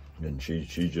 And she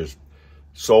just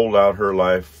sold out her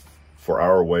life for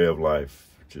our way of life.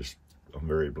 I'm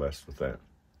very blessed with that.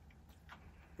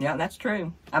 Yeah, that's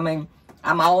true. I mean,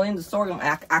 I'm all into sorghum.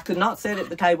 I could not sit at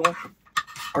the table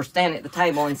or stand at the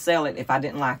table and sell it if I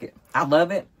didn't like it. I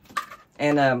love it.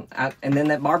 And and then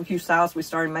that barbecue sauce we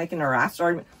started making, or I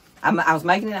was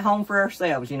making it at home for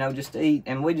ourselves, you know, just to eat.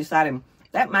 And we decided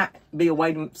that might be a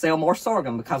way to sell more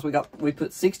sorghum, because we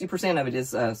put 60% of it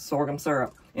is sorghum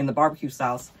syrup in the barbecue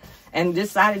sauce, and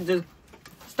decided to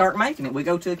start making it. We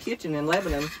go to a kitchen in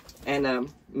Lebanon,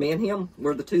 and me and him,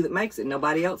 we're the two that makes it.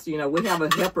 Nobody else, you know. We have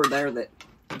a helper there that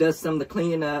does some of the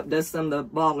cleaning up, does some of the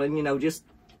bottling, you know. Just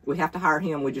we have to hire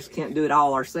him. We just can't do it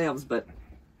all ourselves. But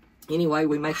anyway,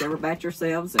 we make every batch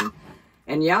ourselves,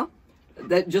 and yeah,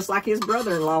 that just like his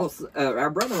brother-in-law, our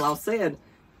brother-in-law said,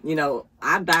 you know,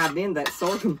 I dived in that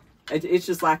sorghum. It's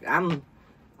just like I'm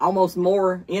almost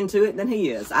more into it than he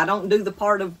is. I don't do the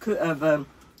part of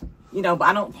you know, but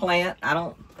I don't plant. I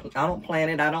don't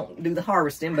plant it. I don't do the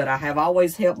harvesting, but I have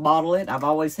always helped bottle it. I've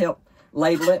always helped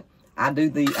label it. I've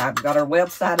got our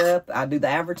website up. I do the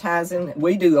advertising.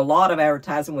 We do a lot of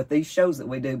advertising with these shows that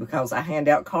we do, because I hand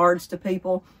out cards to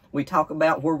people. We talk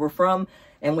about where we're from,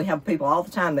 and we have people all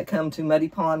the time that come to Muddy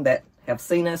Pond that have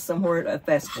seen us somewhere at a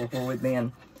festival where we've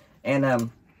been.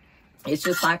 And it's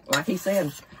just like he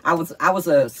said, I was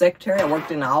a secretary. I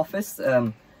worked in the office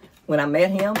when I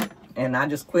met him, and I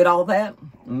just quit all that,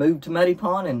 moved to Muddy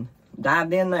Pond, and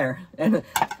dived in there and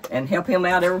help him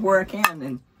out everywhere I can.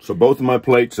 And so both of my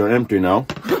plates are empty now.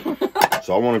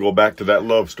 So I want to go back to that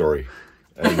love story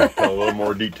and tell a little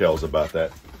more details about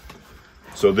that.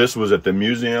 So this was at the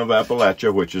Museum of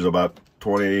Appalachia, which is about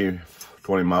 20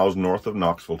 miles north of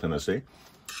Knoxville, Tennessee,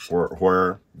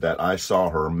 where that I saw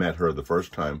her, met her the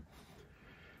first time.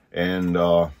 And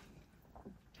a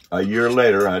year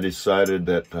later, I decided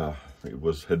that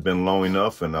had been long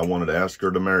enough, and I wanted to ask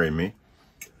her to marry me.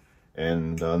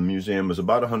 And the museum is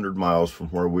about 100 miles from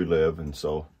where we live, and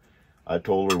so I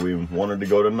told her we wanted to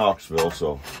go to Knoxville.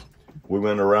 So we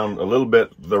went around a little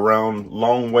bit,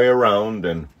 long way around,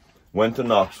 and went to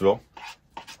Knoxville.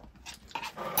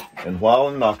 And while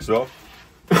in Knoxville,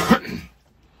 I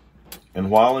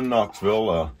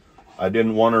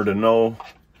didn't want her to know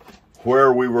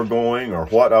where we were going or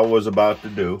what I was about to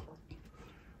do.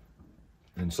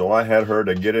 And so I had her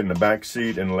to get in the back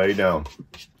seat and lay down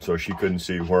so she couldn't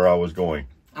see where I was going.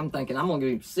 I'm thinking, I'm going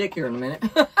to get sick here in a minute.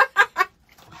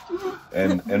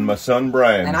 and my son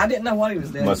Brian. And I didn't know what he was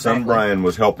doing. My son Brian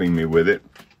was helping me with it.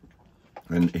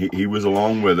 And he was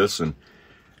along with us. And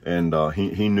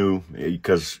he knew,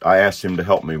 because I asked him to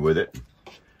help me with it.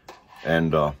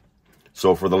 And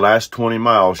so for the last 20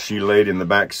 miles, she laid in the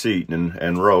back seat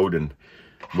and rode. And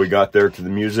we got there to the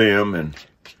museum, and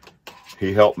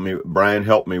Brian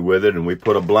helped me with it, and we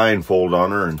put a blindfold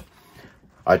on her, and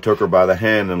I took her by the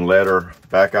hand and led her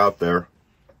back out there.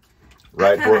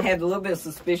 I kind of had a little bit of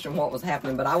suspicion what was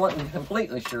happening, but I wasn't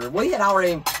completely sure. He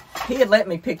had let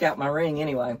me pick out my ring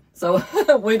anyway, so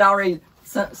we'd already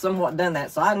somewhat done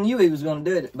that, so I knew he was going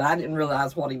to do it, but I didn't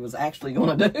realize what he was actually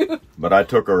going to do. But I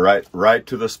took her right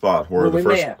to the spot where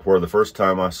the first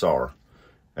time I saw her,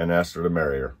 and asked her to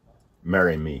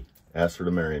marry me.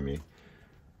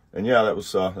 And yeah, that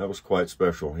was quite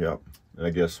special. Yeah, and I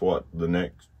guess what the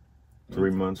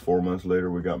 3 months, 4 months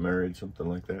later, we got married, something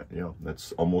like that. Yeah,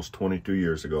 that's almost 22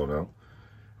 years ago now.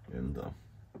 And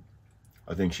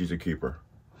I think she's a keeper.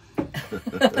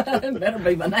 Better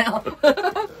be by now.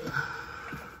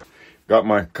 Got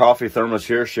my coffee thermos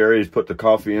here. Sherry's put the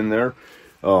coffee in there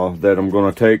that I'm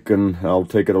going to take, and I'll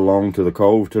take it along to the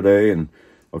cove today and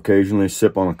occasionally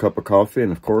sip on a cup of coffee.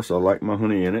 And of course, I like my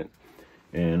honey in it,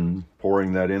 and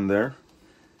pouring that in there.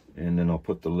 And then I'll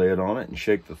put the lid on it and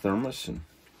shake the thermos.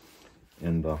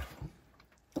 And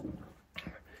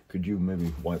could you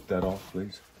maybe wipe that off,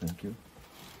 please? Thank you.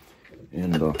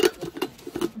 And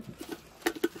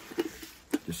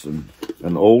just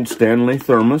an old Stanley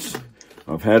thermos.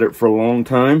 I've had it for a long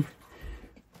time.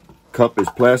 Cup is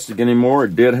plastic anymore.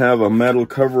 It did have a metal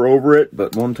cover over it,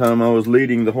 but one time I was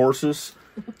leading the horses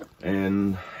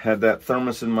and had that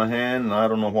thermos in my hand, and I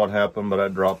don't know what happened, but I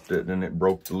dropped it and it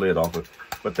broke the lid off it.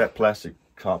 But that plastic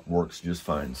cup works just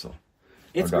fine. So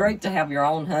it's great to have your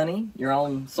own honey, your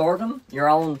own sorghum, your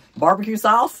own barbecue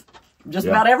sauce, just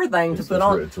about everything to put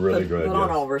on. It's really great. Put on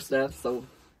all of our stuff. So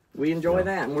we enjoy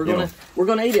that, and we're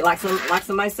gonna eat it. Like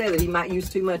somebody said that he might use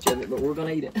too much of it, but we're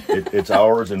gonna eat it. It's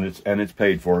ours, and it's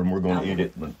paid for, and we're gonna eat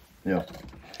it. But yeah,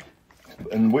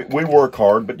 and we work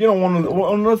hard. But you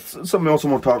know, something else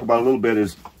I'm gonna talk about a little bit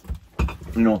is,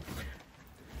 you know,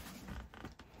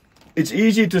 it's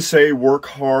easy to say work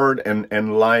hard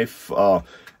and life,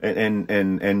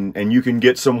 and you can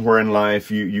get somewhere in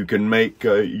life. You can make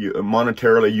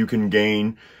monetarily, you can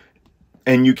gain.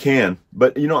 And you can,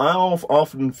 but you know, I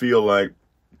often feel like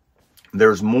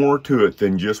there's more to it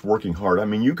than just working hard. I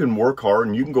mean, you can work hard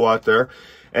and you can go out there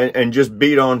and just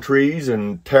beat on trees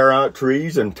and tear out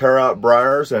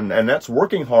briars, and that's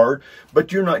working hard,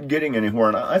 but you're not getting anywhere.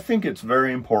 And I think it's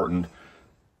very important,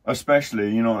 especially,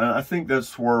 you know, and I think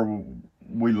that's where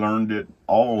we learned it,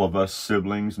 all of us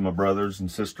siblings, my brothers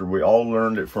and sister, we all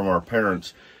learned it from our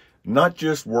parents. Not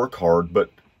just work hard,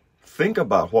 but think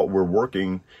about what we're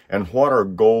working and what our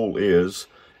goal is,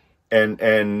 and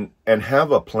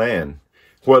have a plan,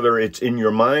 whether it's in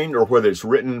your mind or whether it's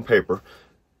written in paper.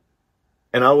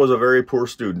 And I was a very poor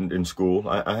student in school.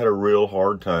 I had a real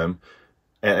hard time,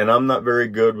 and I'm not very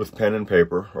good with pen and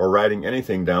paper or writing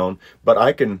anything down, but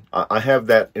I have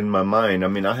that in my mind. I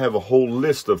mean, I have a whole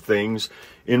list of things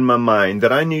in my mind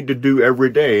that I need to do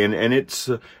every day, and it's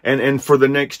and for the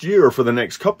next year or for the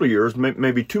next couple of years,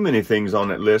 maybe too many things on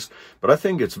that list. But I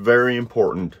think it's very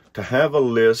important to have a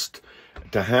list,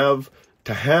 to have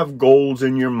goals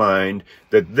in your mind,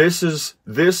 that this and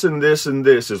this and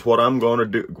this is what I'm going to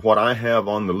do, what I have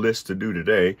on the list to do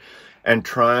today, and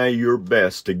try your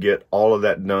best to get all of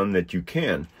that done that you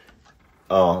can.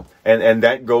 And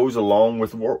that goes along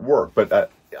with work. But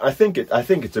I think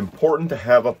it's important to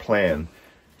have a plan.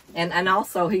 And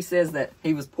also he says that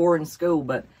he was poor in school,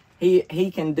 but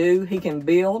he can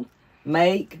build,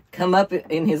 make, come up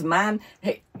in his mind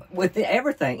with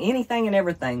everything, anything and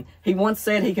everything. He once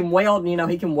said he can weld, you know,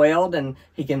 he can weld and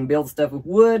he can build stuff with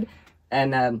wood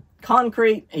and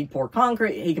concrete. He pour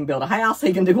concrete, he can build a house,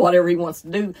 he can do whatever he wants to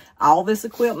do. All this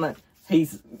equipment,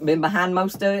 he's been behind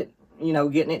most of it, you know,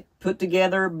 getting it put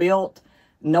together, built,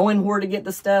 knowing where to get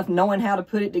the stuff, knowing how to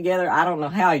put it together. I don't know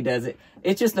how he does it.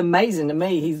 It's just amazing to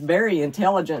me. He's very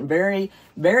intelligent, very,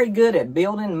 very good at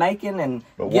building, making, and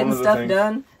getting stuff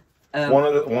done. One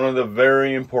of the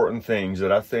very important things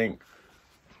that I think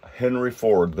Henry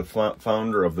Ford, the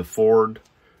founder of the Ford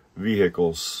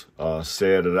vehicles,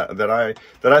 said that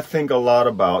I think a lot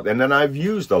about, and that I've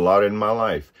used a lot in my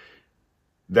life,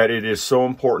 that it is so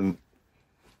important.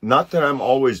 Not that I'm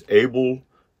always able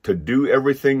to do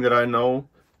everything that I know,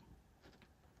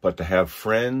 but to have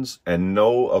friends and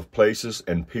know of places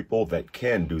and people that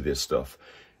can do this stuff.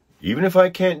 Even if I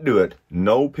can't do it,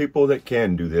 know people that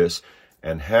can do this,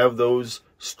 and have those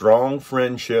strong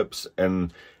friendships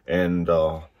and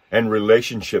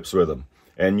relationships with them.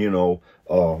 And you know,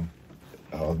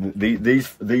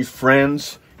 these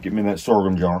friends, give me that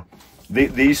sorghum jar.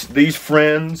 These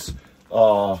friends,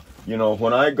 you know,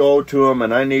 when I go to them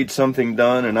and I need something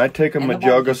done, and I take them a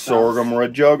jug of sorghum or a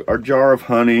jar of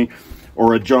honey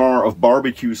or a jar of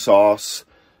barbecue sauce,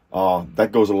 that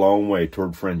goes a long way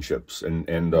toward friendships.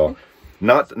 And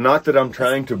not that I'm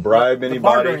trying to bribe anybody. The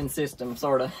bartering system,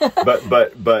 sort of.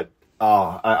 but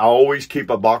I always keep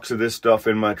a box of this stuff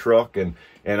in my truck, and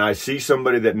I see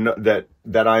somebody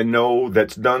that I know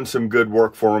that's done some good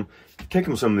work for them, take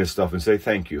them some of this stuff and say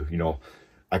thank you. You know,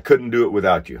 I couldn't do it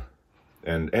without you.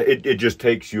 And it just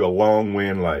takes you a long way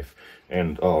in life.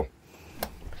 And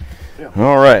yeah.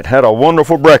 All right, had a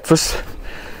wonderful breakfast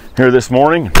here this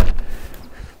morning.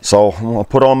 So I'm gonna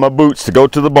put on my boots to go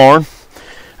to the barn.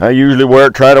 I usually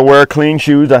try to wear clean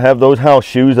shoes. I have those house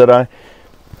shoes that I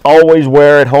always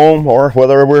wear at home or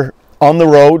whether we're on the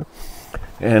road.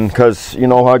 And because, you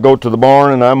know, I go to the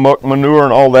barn and I muck manure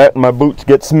and all that, and my boots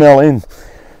get smelly, and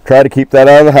try to keep that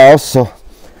out of the house. So,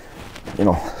 you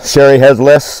know, Sherry has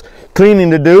less cleaning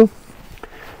to do.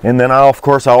 And then I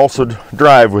also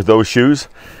drive with those shoes.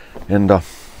 And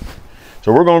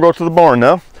so we're going to go to the barn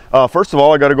now. First of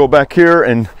all, I got to go back here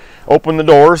and open the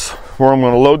doors where I'm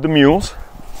going to load the mules.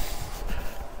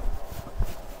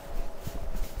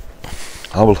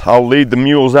 I'll lead the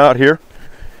mules out here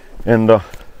and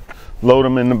load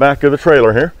them in the back of the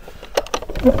trailer here.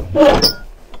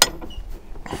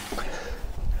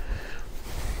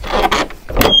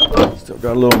 Still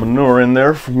got a little manure in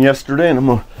there from yesterday, and I'm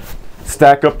going to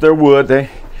stack up their wood. They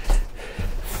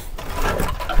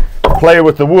play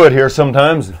with the wood here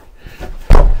sometimes.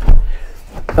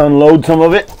 Unload some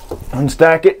of it,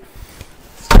 unstack it.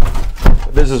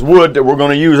 This is wood that we're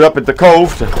going to use up at the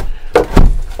cove to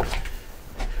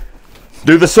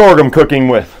do the sorghum cooking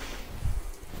with.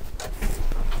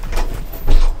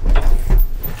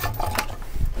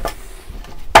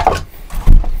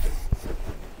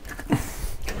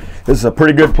 This is a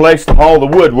pretty good place to haul the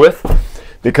wood with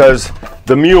because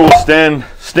the mules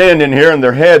stand in here and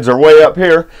their heads are way up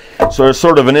here, so there's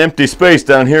sort of an empty space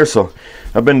down here. So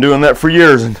I've been doing that for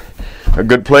years, and a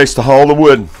good place to haul the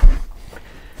wood.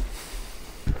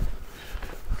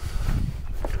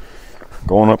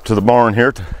 Going up to the barn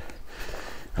here.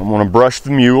 I'm going to brush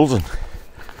the mules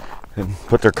and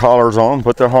put their collars on,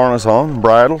 put their harness on,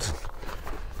 bridles.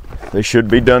 They should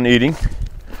be done eating.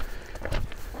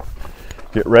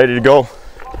 Get ready to go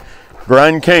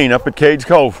grind cane up at Cades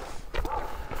Cove.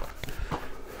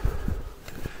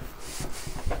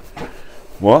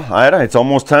 Well, Ida, it's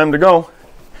almost time to go.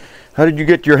 How did you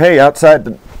get your hay outside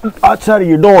of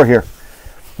your door here?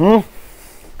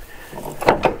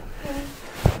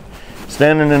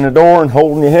 Standing in the door and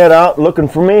holding your head out looking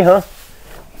for me, huh?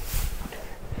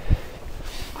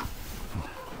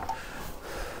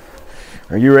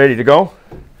 Are you ready to go?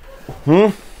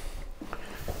 Let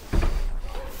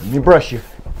me brush you.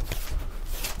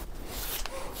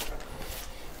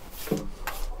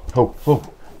 Oh, oh,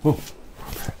 oh.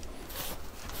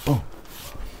 Oh.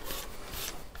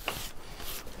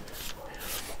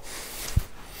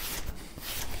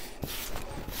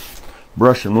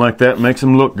 Brush them like that makes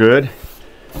them look good.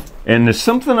 And there's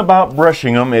something about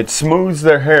brushing them, it smooths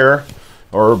their hair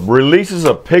or releases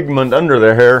a pigment under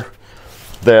their hair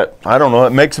that, I don't know,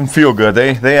 it makes them feel good.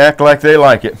 They act like they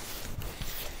like it.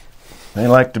 They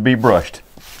like to be brushed.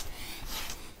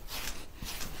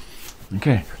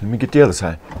 Okay, let me get the other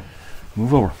side.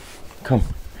 Move over. Come.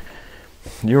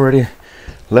 You already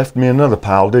left me another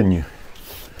pile, didn't you?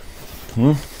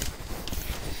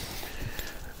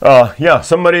 Yeah,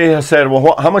 somebody has said,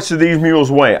 well, how much do these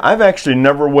mules weigh? I've actually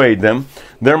never weighed them.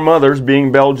 Their mothers,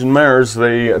 being Belgian mares,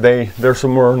 they're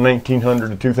somewhere 1,900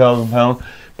 to 2,000 pounds.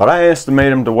 But I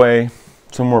estimate them to weigh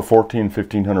somewhere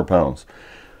 1,500 pounds.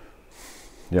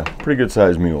 Yeah, pretty good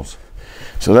sized mules.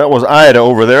 So that was Ida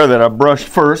over there that I brushed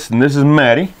first, and this is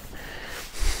Maddie.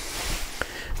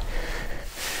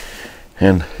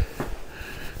 And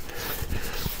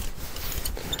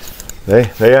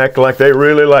they act like they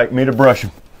really like me to brush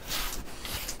them.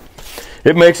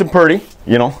 It makes them pretty,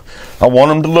 you know. I want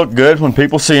them to look good when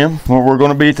people see them, where we're going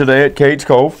to be today at Cades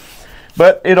Cove.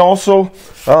 But it also,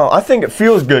 I think it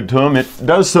feels good to them. It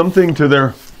does something to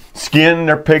their skin,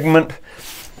 their pigment,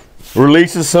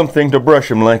 releases something to brush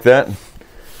them like that.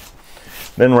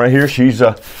 Then right here, she's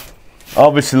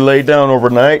obviously laid down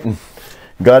overnight and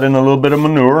got in a little bit of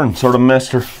manure and sort of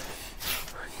messed her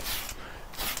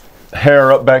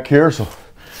hair up back here, so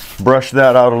brush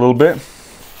that out a little bit.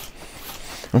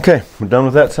 Okay, we're done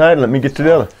with that side. Let me get to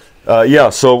the other. Yeah,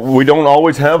 so we don't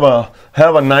always have a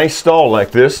nice stall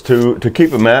like this to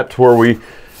keep them at where we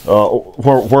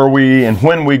and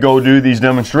when we go do these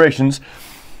demonstrations.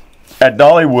 At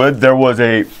Dollywood, there was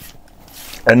a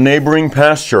neighboring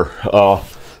pasture,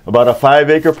 about a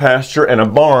 5-acre pasture and a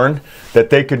barn that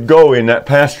they could go in that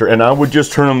pasture, and I would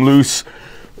just turn them loose.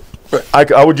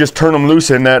 I would just turn them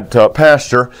loose in that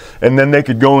pasture, and then they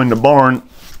could go in the barn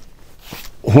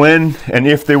when and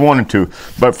if they wanted to.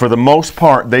 But for the most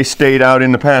part, they stayed out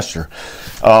in the pasture.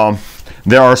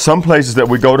 There are some places that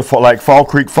we go to, like Fall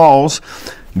Creek Falls.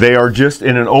 They are just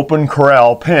in an open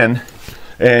corral pen,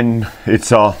 and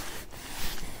it's about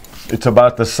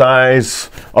the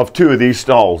size of 2 of these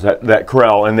stalls, that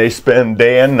corral, and they spend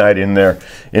day and night in there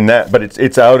in that. But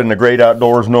it's out in the great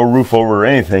outdoors, no roof over or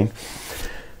anything.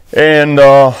 And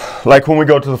like when we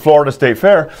go to the Florida State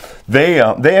Fair, they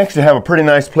actually have a pretty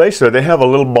nice place there. They have a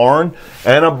little barn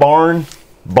and a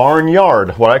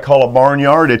barnyard, what I call a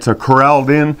barnyard. It's a corralled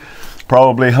in,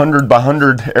 probably 100 by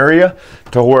 100 area,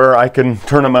 to where I can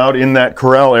turn them out in that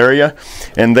corral area,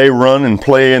 and they run and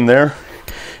play in there.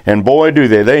 And boy, do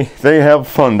they have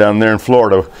fun down there in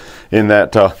Florida in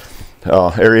that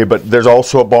area. But there's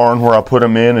also a barn where I put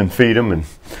them in and feed them. And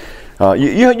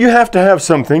you have to have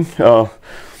something.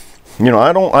 You know,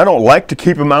 I don't like to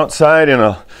keep them outside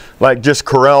in like just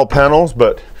corral panels,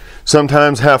 but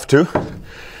sometimes have to.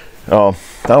 I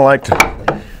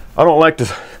don't like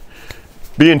to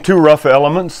be in too rough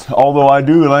elements, although I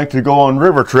do like to go on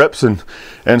river trips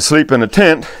and sleep in a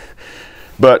tent.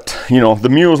 But you know, the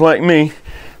mules like me,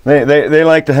 they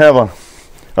like to have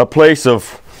a place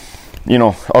of, you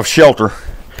know, of shelter.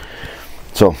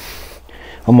 So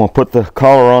I'm gonna put the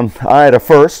collar on Ida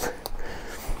first,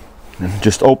 and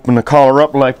just open the collar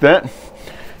up like that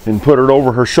and put it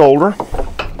over her shoulder.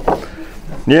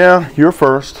 Yeah, you're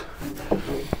first.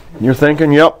 You're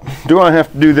thinking, yep, do I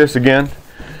have to do this again?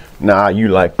 Nah, you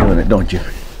like doing it, don't you?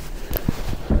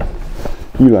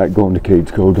 You like going to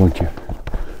Cades Cove, don't you?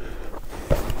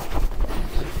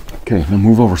 Okay, now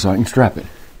move over so I can strap it.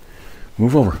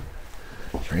 Move over.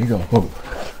 There you go. Whoa.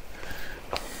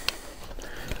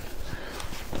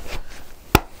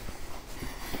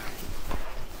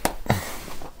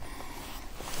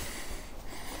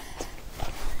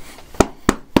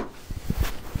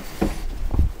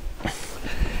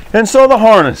 And so the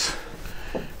harness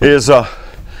is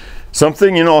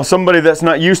something, you know, somebody that's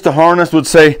not used to harness would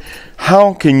say,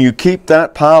 how can you keep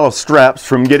that pile of straps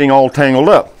from getting all tangled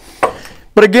up?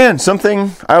 But again,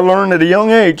 something I learned at a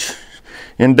young age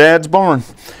in Dad's barn.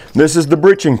 This is the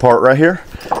breeching part right here.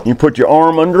 You put your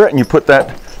arm under it and you put the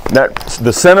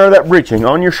center of that breeching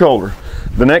on your shoulder.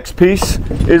 The next piece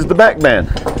is the back band.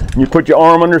 You put your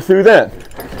arm under through that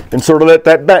and sort of let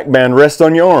that back band rest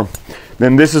on your arm.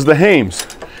 Then this is the hames.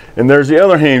 And there's the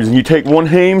other hames, and you take one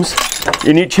hames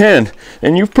in each hand,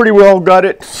 and you've pretty well got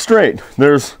it straight.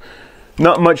 There's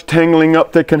not much tangling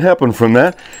up that can happen from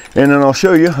that. And then I'll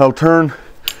show you. I'll turn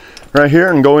right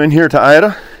here and go in here to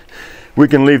Ida. We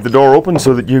can leave the door open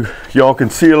so that y'all can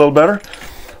see a little better.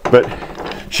 But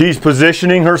she's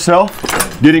positioning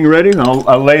herself, getting ready.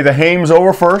 I'll lay the hames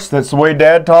over first. That's the way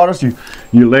Dad taught us.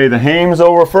 You lay the hames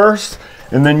over first,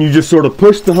 and then you just sort of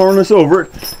push the harness over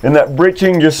it, and that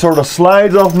breeching just sort of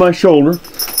slides off my shoulder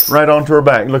right onto her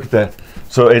back. Look at that.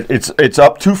 So it's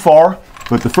up too far,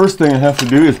 but the first thing I have to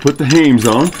do is put the hames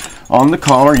on the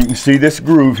collar. You can see this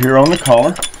groove here on the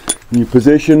collar. And you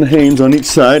position the hames on each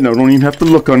side, and I don't even have to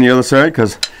look on the other side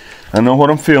because I know what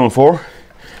I'm feeling for.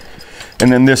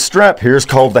 And then this strap here is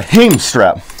called the hame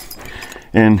strap.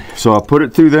 And so I put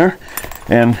it through there,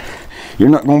 and you're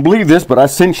not going to believe this, but I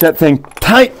cinch that thing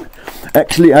tight.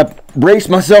 Actually, I brace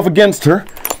myself against her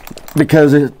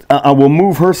because I will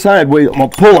move her sideways. I'm going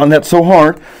to pull on that so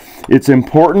hard. It's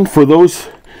important for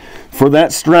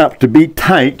that strap to be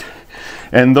tight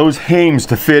and those hames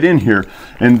to fit in here.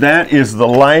 And that is the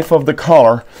life of the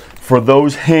collar, for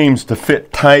those hames to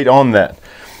fit tight on that.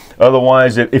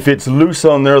 Otherwise, if it's loose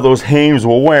on there, those hames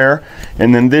will wear.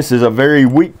 And then this is a very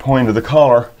weak point of the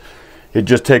collar. It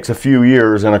just takes a few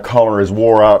years and a collar is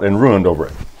wore out and ruined over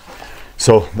it.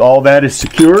 So all that is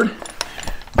secured.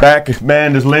 Back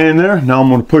band is laying there. Now I'm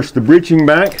going to push the breeching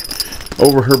back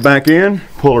over her back end,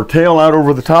 pull her tail out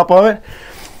over the top of it.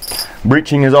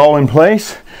 Breeching is all in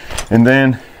place. And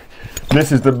then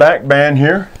this is the back band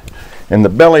here. And the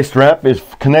belly strap is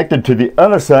connected to the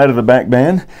other side of the back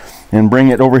band. And bring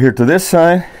it over here to this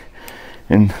side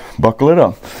and buckle it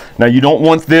up. Now you don't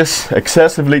want this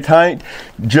excessively tight,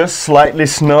 just slightly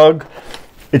snug.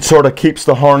 It sort of keeps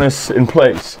the harness in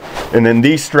place. And then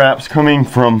these straps coming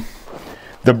from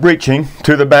the breeching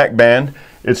to the back band,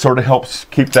 it sort of helps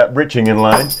keep that breeching in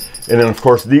line. And then of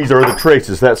course these are the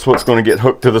traces. That's what's going to get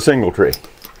hooked to the single tree.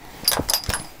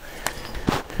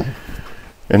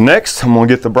 And next I'm going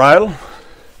to get the bridle,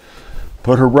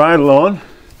 put her bridle on.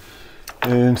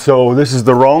 And so this is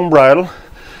the wrong bridle.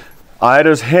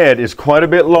 Ida's head is quite a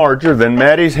bit larger than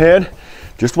Maddie's head.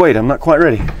 Just wait, I'm not quite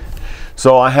ready.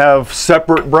 So I have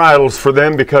separate bridles for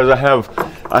them because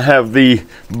I have the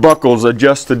buckles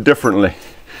adjusted differently.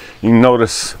 You can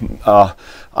notice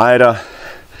Ida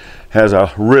has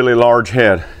a really large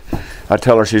head. I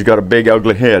tell her she's got a big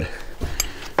ugly head.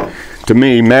 To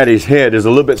me, Maddie's head is a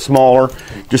little bit smaller,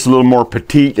 just a little more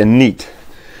petite and neat.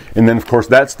 And then of course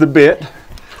that's the bit,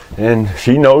 and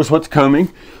she knows what's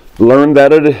coming. Learned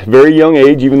that at a very young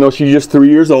age, even though she's just 3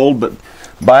 years old. But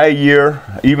by a year,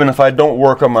 even if I don't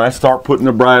work them, I start putting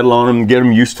the bridle on them and get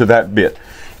them used to that bit.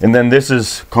 And then this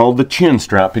is called the chin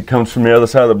strap. It comes from the other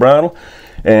side of the bridle,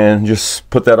 and just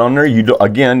put that on there. You do,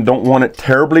 again, don't want it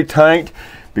terribly tight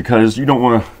because you don't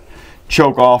want to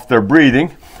choke off their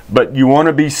breathing, but you want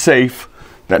to be safe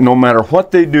that no matter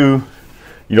what they do,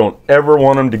 you don't ever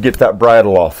want them to get that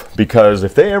bridle off, because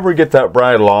if they ever get that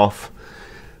bridle off,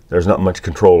 there's not much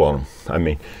control on them. I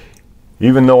mean,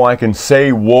 even though I can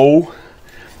say whoa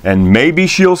and maybe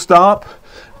she'll stop,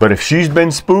 but if she's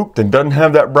been spooked and doesn't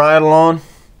have that bridle on,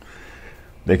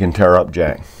 they can tear up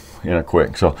Jack in a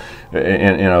quick, so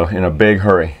in a big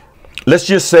hurry. Let's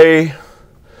just say,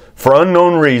 for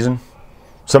unknown reason,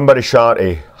 somebody shot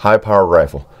a high-powered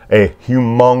rifle, a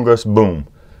humongous boom,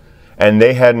 and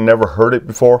they had never heard it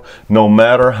before. No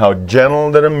matter how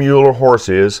gentle that a mule or horse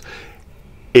is,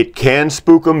 it can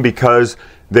spook them, because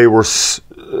they were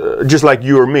just like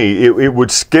you or me. It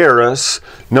would scare us.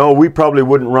 No, we probably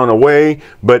wouldn't run away,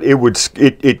 but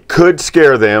it could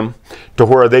scare them to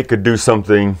where they could do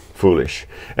something foolish.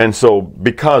 And so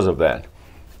because of that,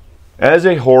 as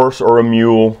a horse or a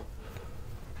mule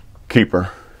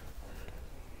keeper,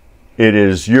 it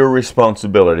is your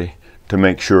responsibility to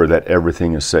make sure that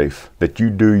everything is safe, that you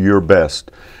do your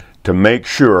best to make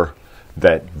sure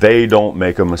that they don't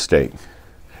make a mistake.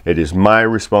 It is my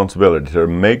responsibility to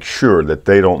make sure that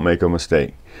they don't make a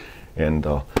mistake. And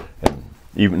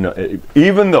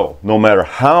even though, no matter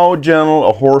how gentle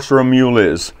a horse or a mule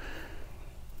is,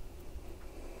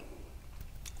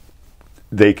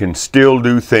 they can still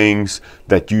do things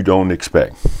that you don't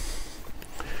expect.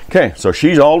 Okay, so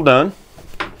she's all done.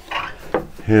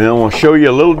 And I want to show you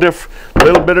a little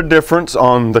bit of difference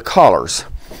on the collars.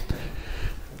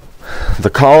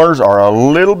 The collars are a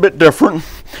little bit different,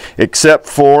 except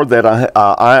for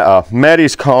that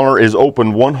Maddie's collar is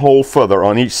open one hole further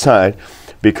on each side.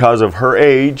 Because of her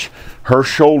age, her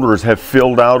shoulders have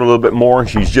filled out a little bit more, and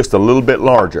she's just a little bit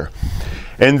larger.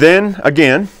 And then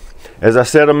again, as I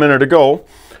said a minute ago,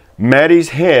 Maddie's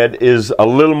head is a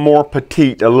little more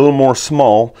petite, a little more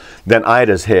small than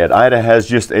Ida's head. Ida has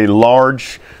just a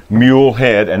large mule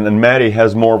head, and then Maddie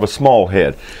has more of a small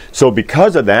head. So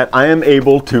because of that, I am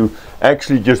able to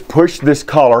actually just push this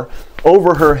collar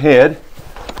over her head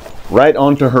right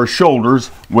onto her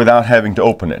shoulders without having to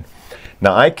open it.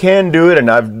 Now I can do it, and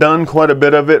I've done quite a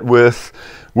bit of it with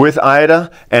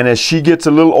Ida, and as she gets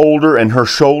a little older and her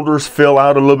shoulders fill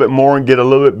out a little bit more and get a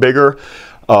little bit bigger,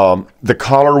 the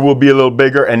collar will be a little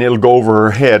bigger, and it'll go over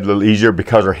her head a little easier,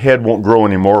 because her head won't grow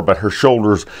anymore, but her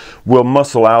shoulders will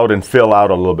muscle out and fill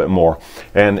out a little bit more,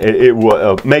 and it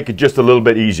will make it just a little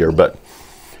bit easier.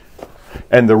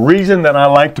 And the reason that I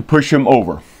like to push them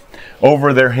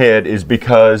over their head is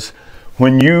because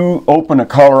when you open a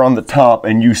collar on the top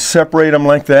and you separate them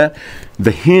like that, the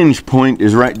hinge point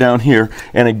is right down here,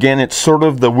 and again, it's sort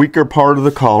of the weaker part of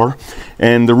the collar.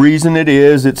 And the reason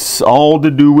it's all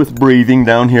to do with breathing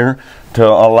down here, to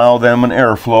allow them an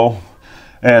airflow.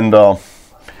 And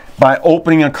by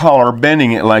opening a collar,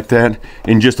 bending it like that,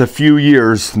 in just a few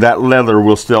years, that leather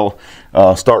will still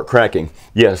start cracking.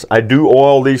 Yes, I do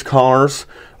oil these collars.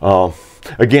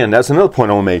 Again, that's another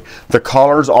point I want to make. The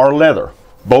collars are leather.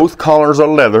 Both collars are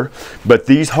leather, but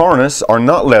these harness are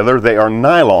not leather, they are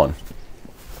nylon.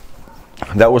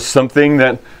 That was something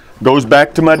that goes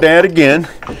back to my dad again.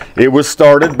 It was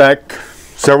started back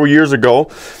several years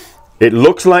ago. It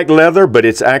looks like leather, but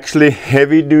it's actually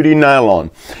heavy-duty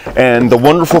nylon. And the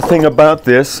wonderful thing about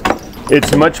this,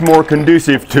 it's much more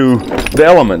conducive to the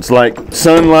elements like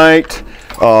sunlight,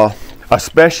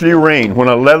 especially rain. When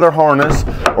a leather harness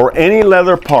or any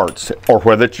leather parts, or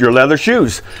whether it's your leather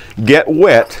shoes, get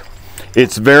wet,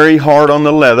 it's very hard on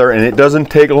the leather, and it doesn't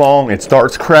take long. It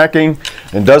starts cracking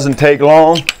and doesn't take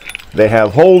long. They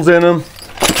have holes in them,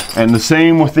 and the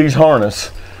same with these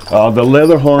harness. The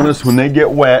leather harness, when they get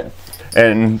wet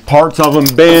and parts of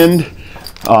them bend,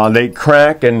 they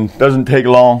crack, and doesn't take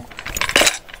long,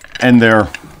 and they're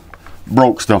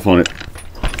broke stuff on it.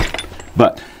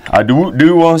 But I do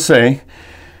want to say,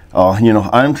 you know,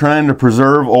 I'm trying to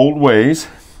preserve old ways,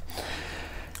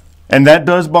 and that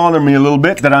does bother me a little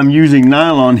bit that I'm using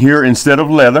nylon here instead of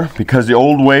leather, because the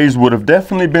old ways would have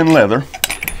definitely been leather.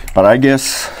 But I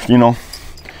guess, you know,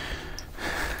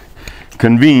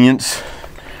 convenience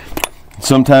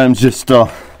sometimes just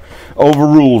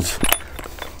overrules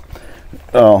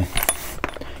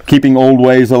keeping old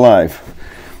ways alive.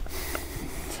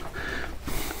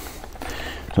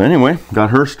 So anyway,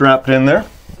 got her strapped in there.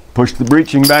 Push the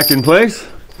breeching back in place,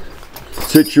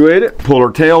 situate it, pull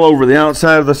her tail over the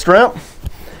outside of the strap,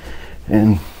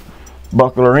 and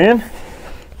buckle her in.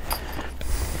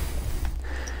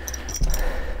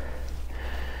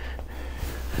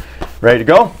 Ready to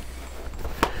go?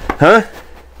 Huh?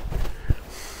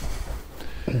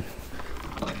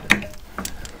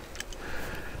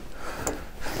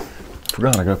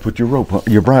 forgot I got to put your rope on,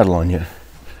 your bridle on yet.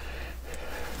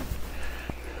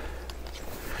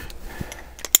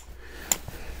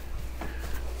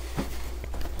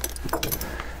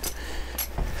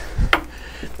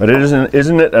 But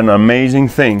isn't it an amazing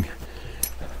thing?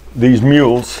 These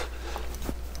mules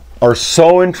are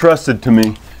so entrusted to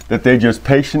me that they just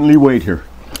patiently wait here.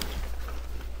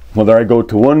 Whether I go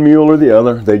to one mule or the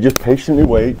other, they just patiently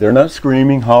wait. They're not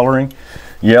screaming, hollering,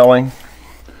 yelling,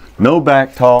 no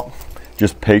back talk,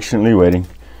 just patiently waiting.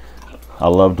 I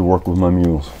love to work with my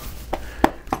mules.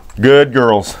 Good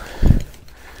girls.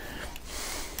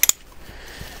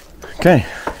 Okay,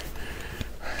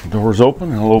 door's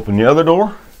open. I'll open the other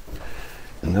door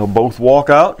and they'll both walk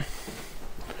out.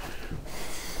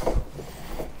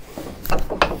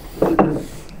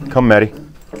 Come, Maddie.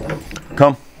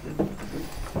 Come.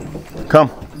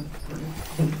 Come.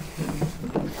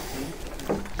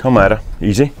 Come, Ada.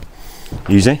 Easy.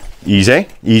 Easy. Easy.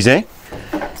 Easy.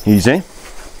 Easy.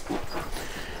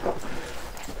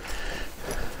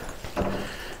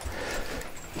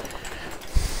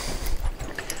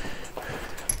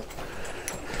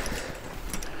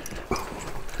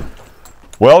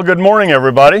 Well, good morning,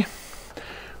 everybody.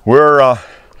 We're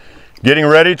getting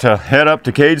ready to head up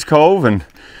to Cades Cove and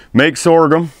make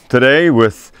sorghum today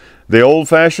with the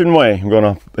old-fashioned way. I'm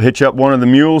going to hitch up one of the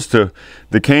mules to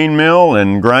the cane mill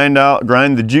and grind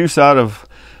the juice out of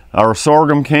our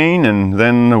sorghum cane, and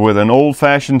then with an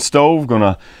old-fashioned stove, going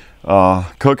to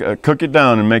cook it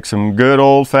down and make some good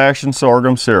old-fashioned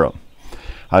sorghum syrup.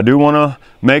 I do want to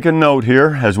make a note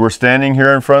here as we're standing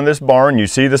here in front of this barn. You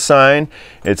see the sign.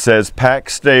 It says Pack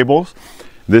Stables.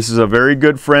 This is a very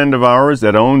good friend of ours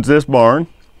that owns this barn,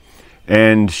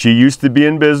 and she used to be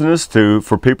in business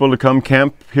for people to come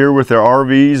camp here with their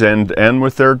RVs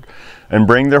and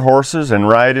bring their horses and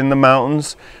ride in the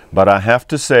mountains. But I have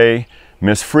to say,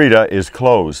 Miss Frida is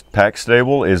closed. Pack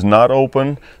Stable is not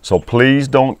open, so please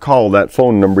don't call that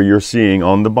phone number you're seeing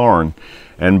on the barn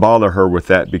and bother her with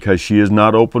that, because she is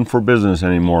not open for business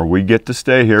anymore. We get to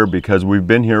stay here because we've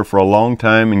been here for a long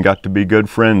time and got to be good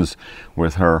friends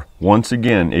with her. Once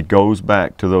again, it goes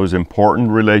back to those important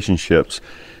relationships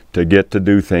to get to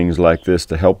do things like this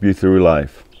to help you through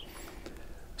life.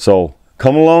 So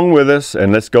come along with us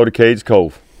and let's go to Cades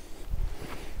Cove.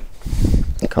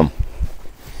 Come.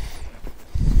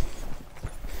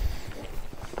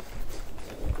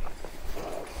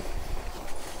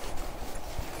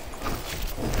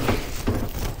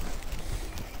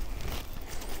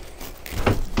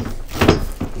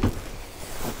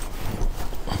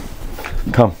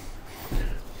 Come.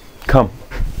 Come.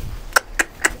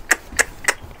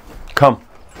 Come.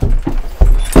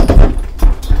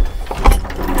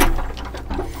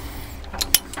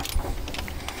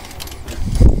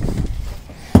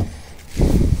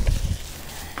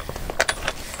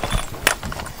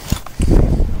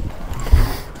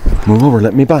 Move over,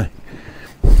 let me by.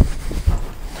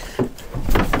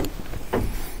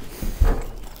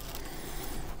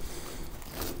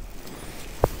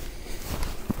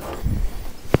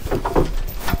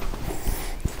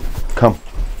 Come.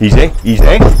 Easy,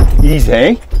 easy,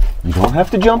 easy. You don't have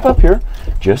to jump up here.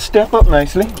 Just step up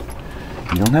nicely.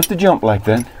 You don't have to jump like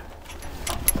that.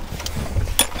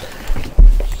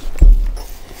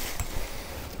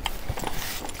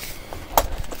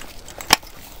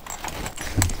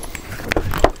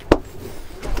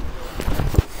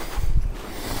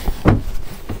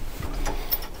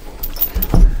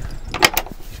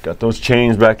 Just got those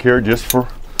chains back here just for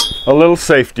a little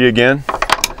safety again.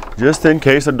 Just in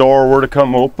case a door were to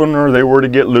come open or they were to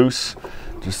get loose,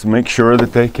 just to make sure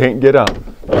that they can't get out.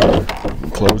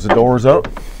 Close the doors up.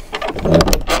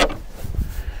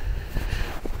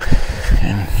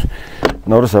 And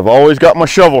notice I've always got my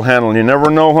shovel handle. You never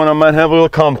know when I might have a little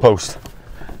compost.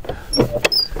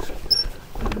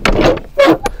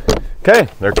 Okay,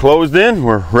 they're closed in.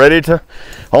 We're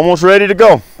almost ready to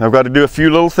go. I've got to do a few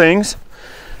little things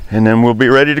and then we'll be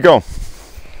ready to go.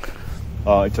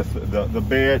 The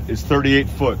bed is 38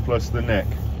 foot plus the neck.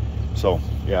 So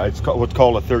yeah, it's what's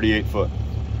called a 38 foot.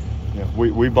 Yeah,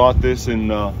 we bought this in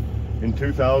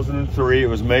 2003. It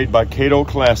was made by Cades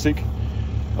Classic in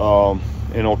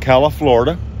Ocala,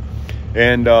 Florida,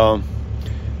 and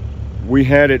we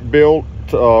had it built,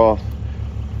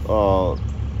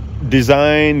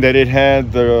 designed that it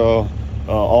had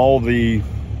all the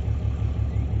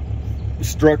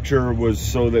structure was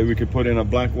so that we could put in a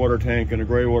black water tank and a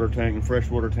gray water tank and fresh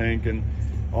water tank and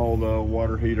all the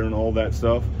water heater and all that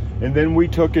stuff. And then we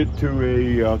took it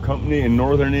to a company in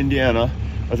northern Indiana.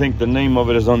 I think the name of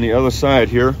it is on the other side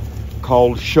here,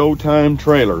 called Showtime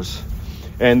Trailers,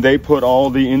 and they put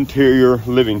all the interior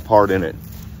living part in it.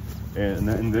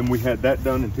 and then we had that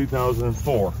done in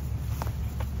 2004.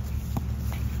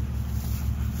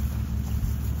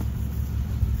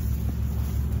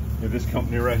 This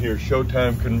company right here,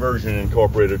 Showtime Conversion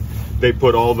Incorporated, they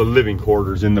put all the living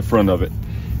quarters in the front of it.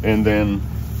 And then,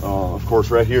 of course,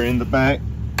 right here in the back,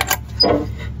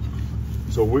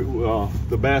 so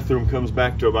the bathroom comes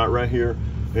back to about right here,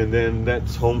 and then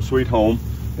that's home sweet home.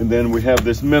 And then we have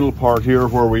this middle part here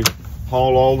where we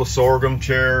haul all the sorghum,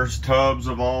 chairs, tubs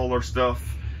of all their stuff,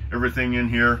 everything in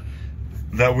here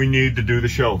that we need to do the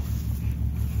show.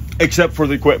 Except for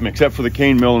the equipment, except for the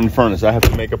cane mill and furnace. I have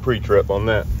to make a pre-trip on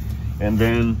that. And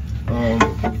then,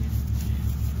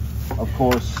 of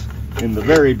course, in the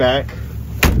very back,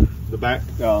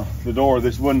 the door,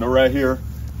 this window right here,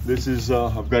 this is,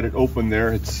 I've got it open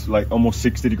there. It's like almost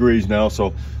 60 degrees now,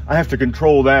 so I have to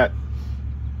control that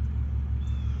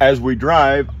as we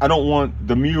drive. I don't want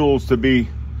the mules to be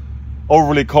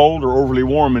overly cold or overly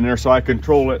warm in there, so I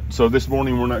control it. So this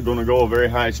morning we're not going to go a very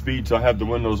high speed, so I have the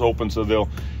windows open so they'll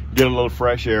get a little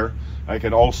fresh air. I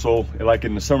can also, like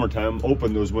in the summertime,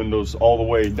 open those windows all the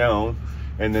way down,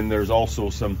 and then there's also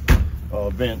some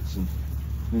vents,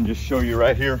 and just show you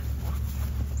right here.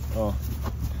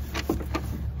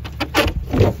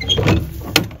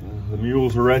 The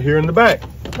mules are right here in the back.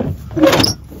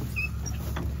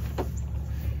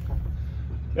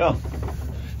 Yeah.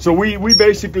 So we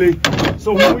basically,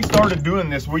 so when we started doing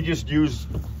this, we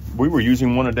were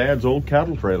using one of Dad's old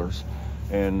cattle trailers,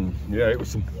 and yeah, it was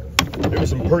some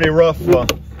pretty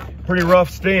rough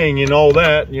staying and all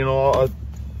that. You know,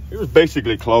 it was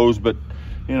basically closed, but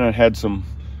you know, it had some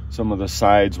of the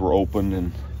sides were open,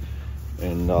 and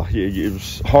it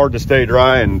was hard to stay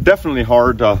dry, and definitely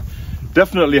hard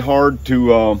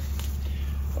to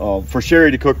for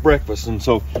Sherry to cook breakfast. And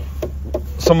so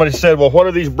somebody said, well, what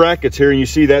are these brackets here? And you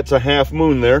see that's a half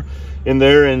moon there in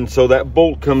there, and so that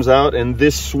bolt comes out and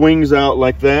this swings out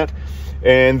like that.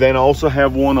 And then I also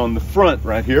have one on the front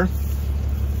right here,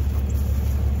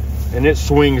 and it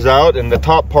swings out and the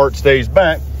top part stays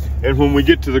back. And when we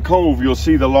get to the cove, you'll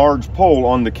see the large pole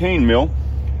on the cane mill.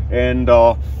 And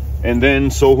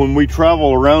then so when we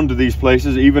travel around to these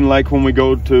places, even like when we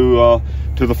go to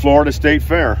the Florida State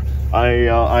Fair,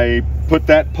 I put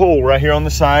that pole right here on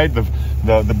the side.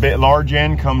 The large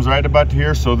end comes right about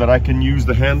here so that I can use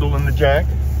the handle and the jack,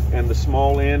 and the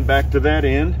small end back to that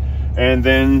end, and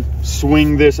then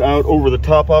swing this out over the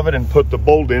top of it and put the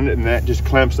bolt in it, and that just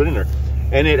clamps it in there.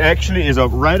 And it actually is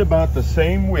right about the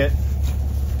same width.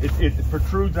 It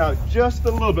protrudes out just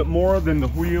a little bit more than the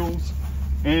wheels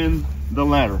and the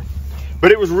ladder.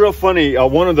 But it was real funny.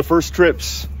 One of the first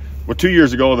trips, well, 2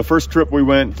 years ago, the first trip we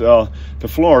went to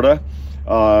Florida,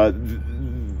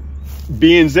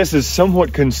 being this is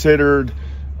somewhat considered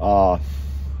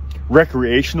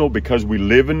recreational because we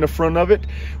live in the front of it,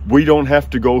 we don't have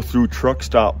to go through truck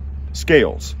stop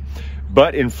scales.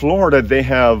 But in Florida, they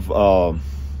have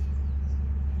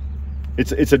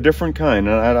it's a different kind,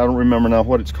 and I don't remember now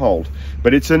what it's called,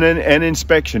 but it's an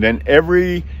inspection, and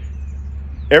every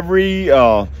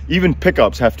even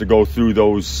pickups have to go through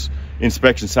those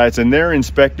inspection sites, and they're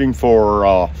inspecting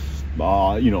for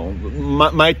you know,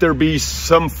 might there be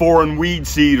some foreign weed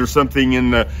seed or something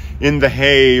in the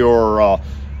hay, or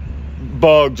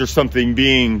bugs or something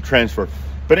being transferred.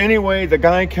 But anyway, the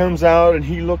guy comes out and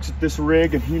he looks at this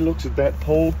rig and he looks at that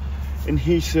pole and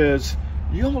he says,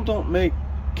 "Y'all don't make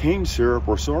cane syrup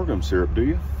or sorghum syrup, do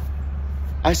you?"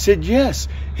 I said, "Yes."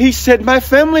 He said, "My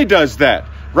family does that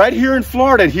right here in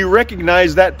Florida." And he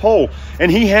recognized that pole, and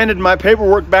he handed my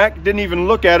paperwork back, didn't even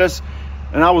look at us.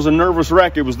 And I was a nervous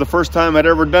wreck. It was the first time I'd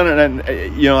ever done it,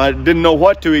 and you know, I didn't know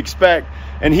what to expect.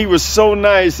 And he was so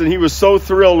nice, and he was so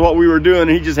thrilled what we were doing, and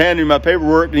he just handed me my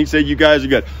paperwork, and he said, "You guys are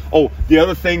good." Oh, the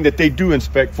other thing that they do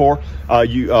inspect for,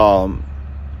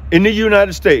 in the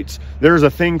United States, there's a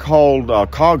thing called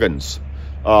Coggins,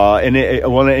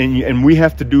 and we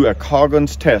have to do a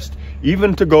Coggins test.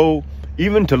 Even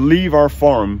to leave our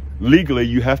farm legally,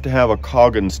 you have to have a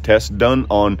Coggins test done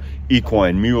on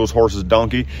equine, mules, horses,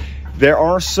 donkey. There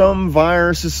are some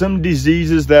viruses, some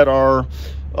diseases that are,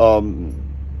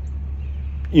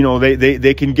 you know,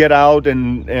 they can get out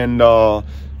and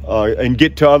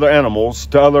get to other animals,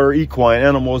 to other equine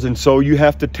animals, and so you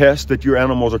have to test that your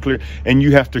animals are clear, and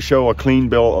you have to show a clean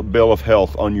bill of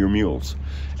health on your mules.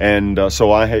 And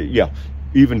so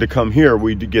even to come here,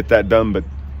 we get that done, but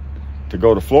to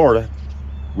go to Florida,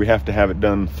 we have to have it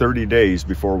done 30 days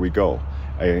before we go,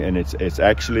 and it's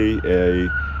actually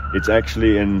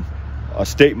in a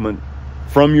statement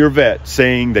from your vet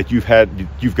saying that you've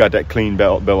got that clean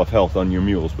bill of health on your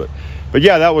mules. But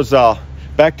yeah, that was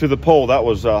back to the pole. That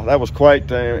was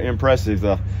quite impressive.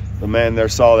 the man there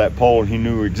saw that pole and he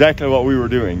knew exactly what we were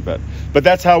doing. But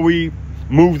that's how we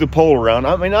move the pole around.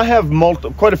 I mean, I have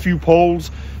quite a few poles,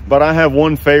 but I have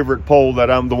one favorite pole that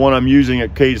the one I'm using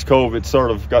at Cades Cove. It's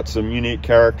sort of got some unique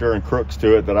character and crooks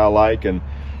to it that I like, and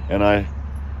I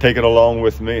take it along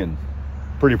with me, and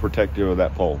pretty protective of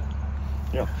that pole.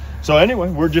 Yeah. So anyway,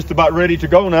 we're just about ready to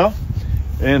go now,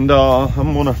 and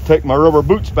I'm gonna take my rubber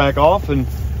boots back off, and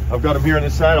I've got them here on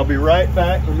this side. I'll be right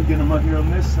back. Let me get them up here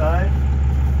on this side.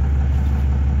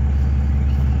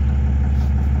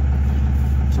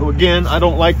 So again, I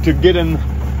don't like to get in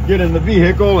the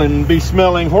vehicle and be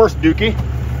smelling horse dookie.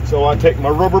 So I take my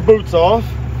rubber boots off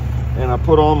and I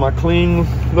put on my clean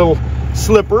little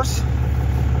slippers.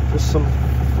 Just some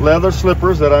leather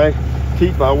slippers that I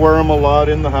keep. I wear them a lot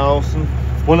in the house and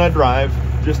when I drive,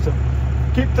 just to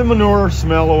keep the manure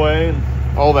smell away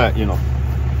and all that, you know.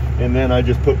 And then I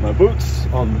just put my boots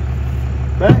on the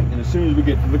back, and as soon as we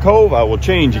get to the cove, I will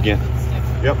change again.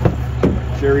 Yep.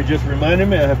 Sherry just reminded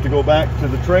me I have to go back to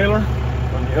the trailer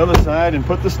on the other side and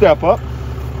put the step up.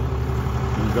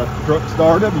 We've got the truck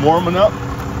started and warming up,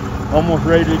 almost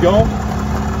ready to go.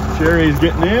 Sherry's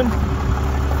getting in.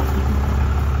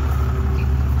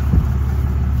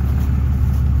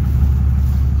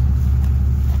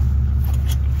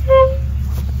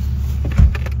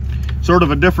 Sort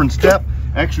of a different step.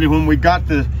 Actually, when we got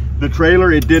the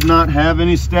trailer, it did not have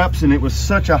any steps, and it was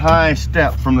such a high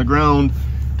step from the ground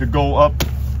to go up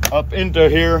into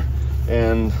here.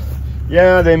 And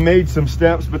yeah, they made some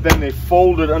steps, but then they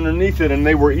folded underneath it and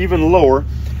they were even lower.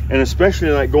 And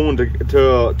especially like going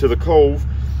to the cove,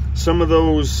 some of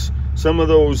those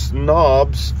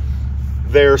knobs,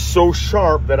 they're so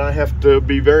sharp that I have to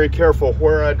be very careful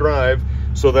where I drive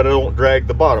so that I don't drag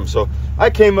the bottom. So I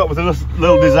came up with a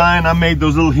little design. I made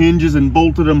those little hinges and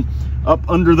bolted them up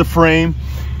under the frame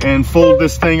and fold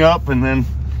this thing up, and then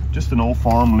just an old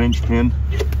farm linch pin,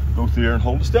 go through there and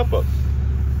hold the step up.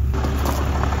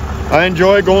 I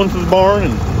enjoy going to the barn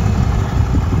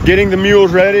and getting the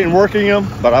mules ready and working them,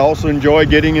 but I also enjoy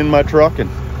getting in my truck. And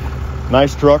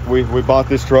nice truck. We bought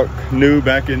this truck new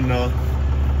back in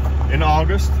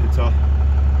August. It's a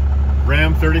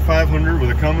Ram 3500 with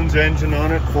a Cummins engine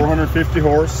on it, 450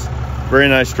 horse. Very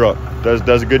nice truck.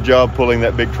 Does a good job pulling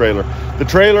that big trailer. The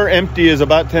trailer empty is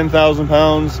about 10,000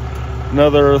 pounds.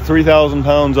 Another 3,000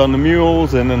 pounds on the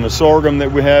mules, and then the sorghum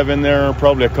that we have in there,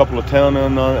 probably a couple of ton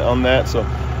on that. So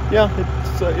yeah,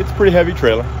 it's a pretty heavy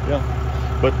trailer.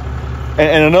 Yeah. But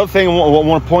and another thing I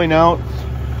want to point out,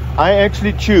 I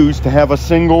actually choose to have a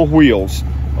single wheels.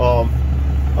 A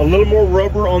little more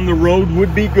rubber on the road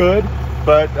would be good,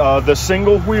 but the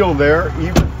single wheel there,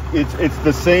 it's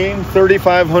the same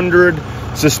 3500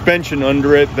 suspension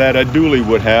under it that a dually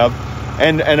would have.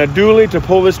 And a dually to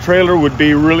pull this trailer would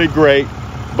be really great,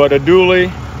 but a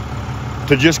dually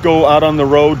to just go out on the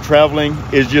road traveling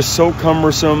is just so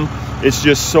cumbersome. It's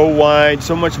just so wide,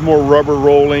 so much more rubber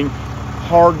rolling,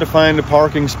 hard to find a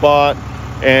parking spot.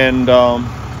 And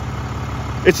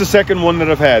it's the second one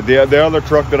that I've had. The other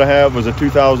truck that I have was a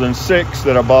 2006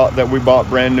 that we bought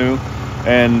brand new,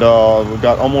 and we've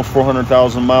got almost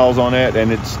 400,000 miles on it,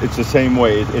 and it's the same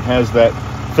way. It has that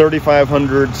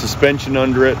 3500 suspension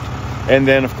under it. And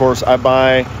then of course I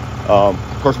buy,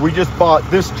 of course we just bought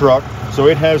this truck, so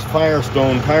it has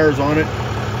Firestone tires on it.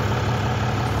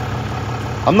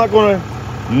 I'm not going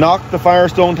to knock the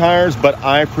Firestone tires, but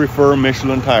I prefer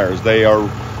Michelin tires. They are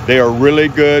really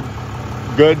good,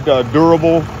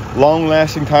 durable,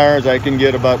 long-lasting tires. I can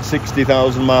get about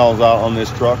 60,000 miles out on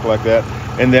this truck like that,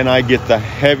 and then I get the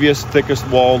heaviest, thickest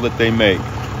wall that they make,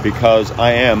 because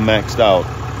I am maxed out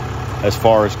as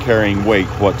far as carrying weight,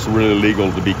 what's really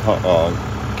legal to be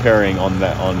carrying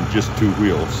on just two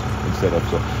wheels instead of.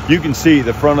 So you can see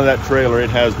the front of that trailer,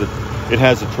 it has the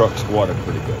truck squatted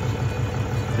pretty good.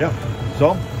 So, yeah,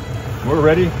 so we're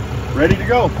ready to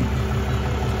go.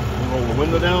 We'll roll the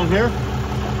window down here.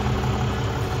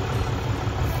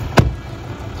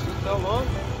 Seatbelt on.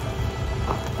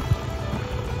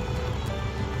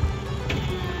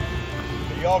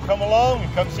 So y'all come along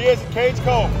and come see us at Cades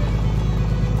Cove.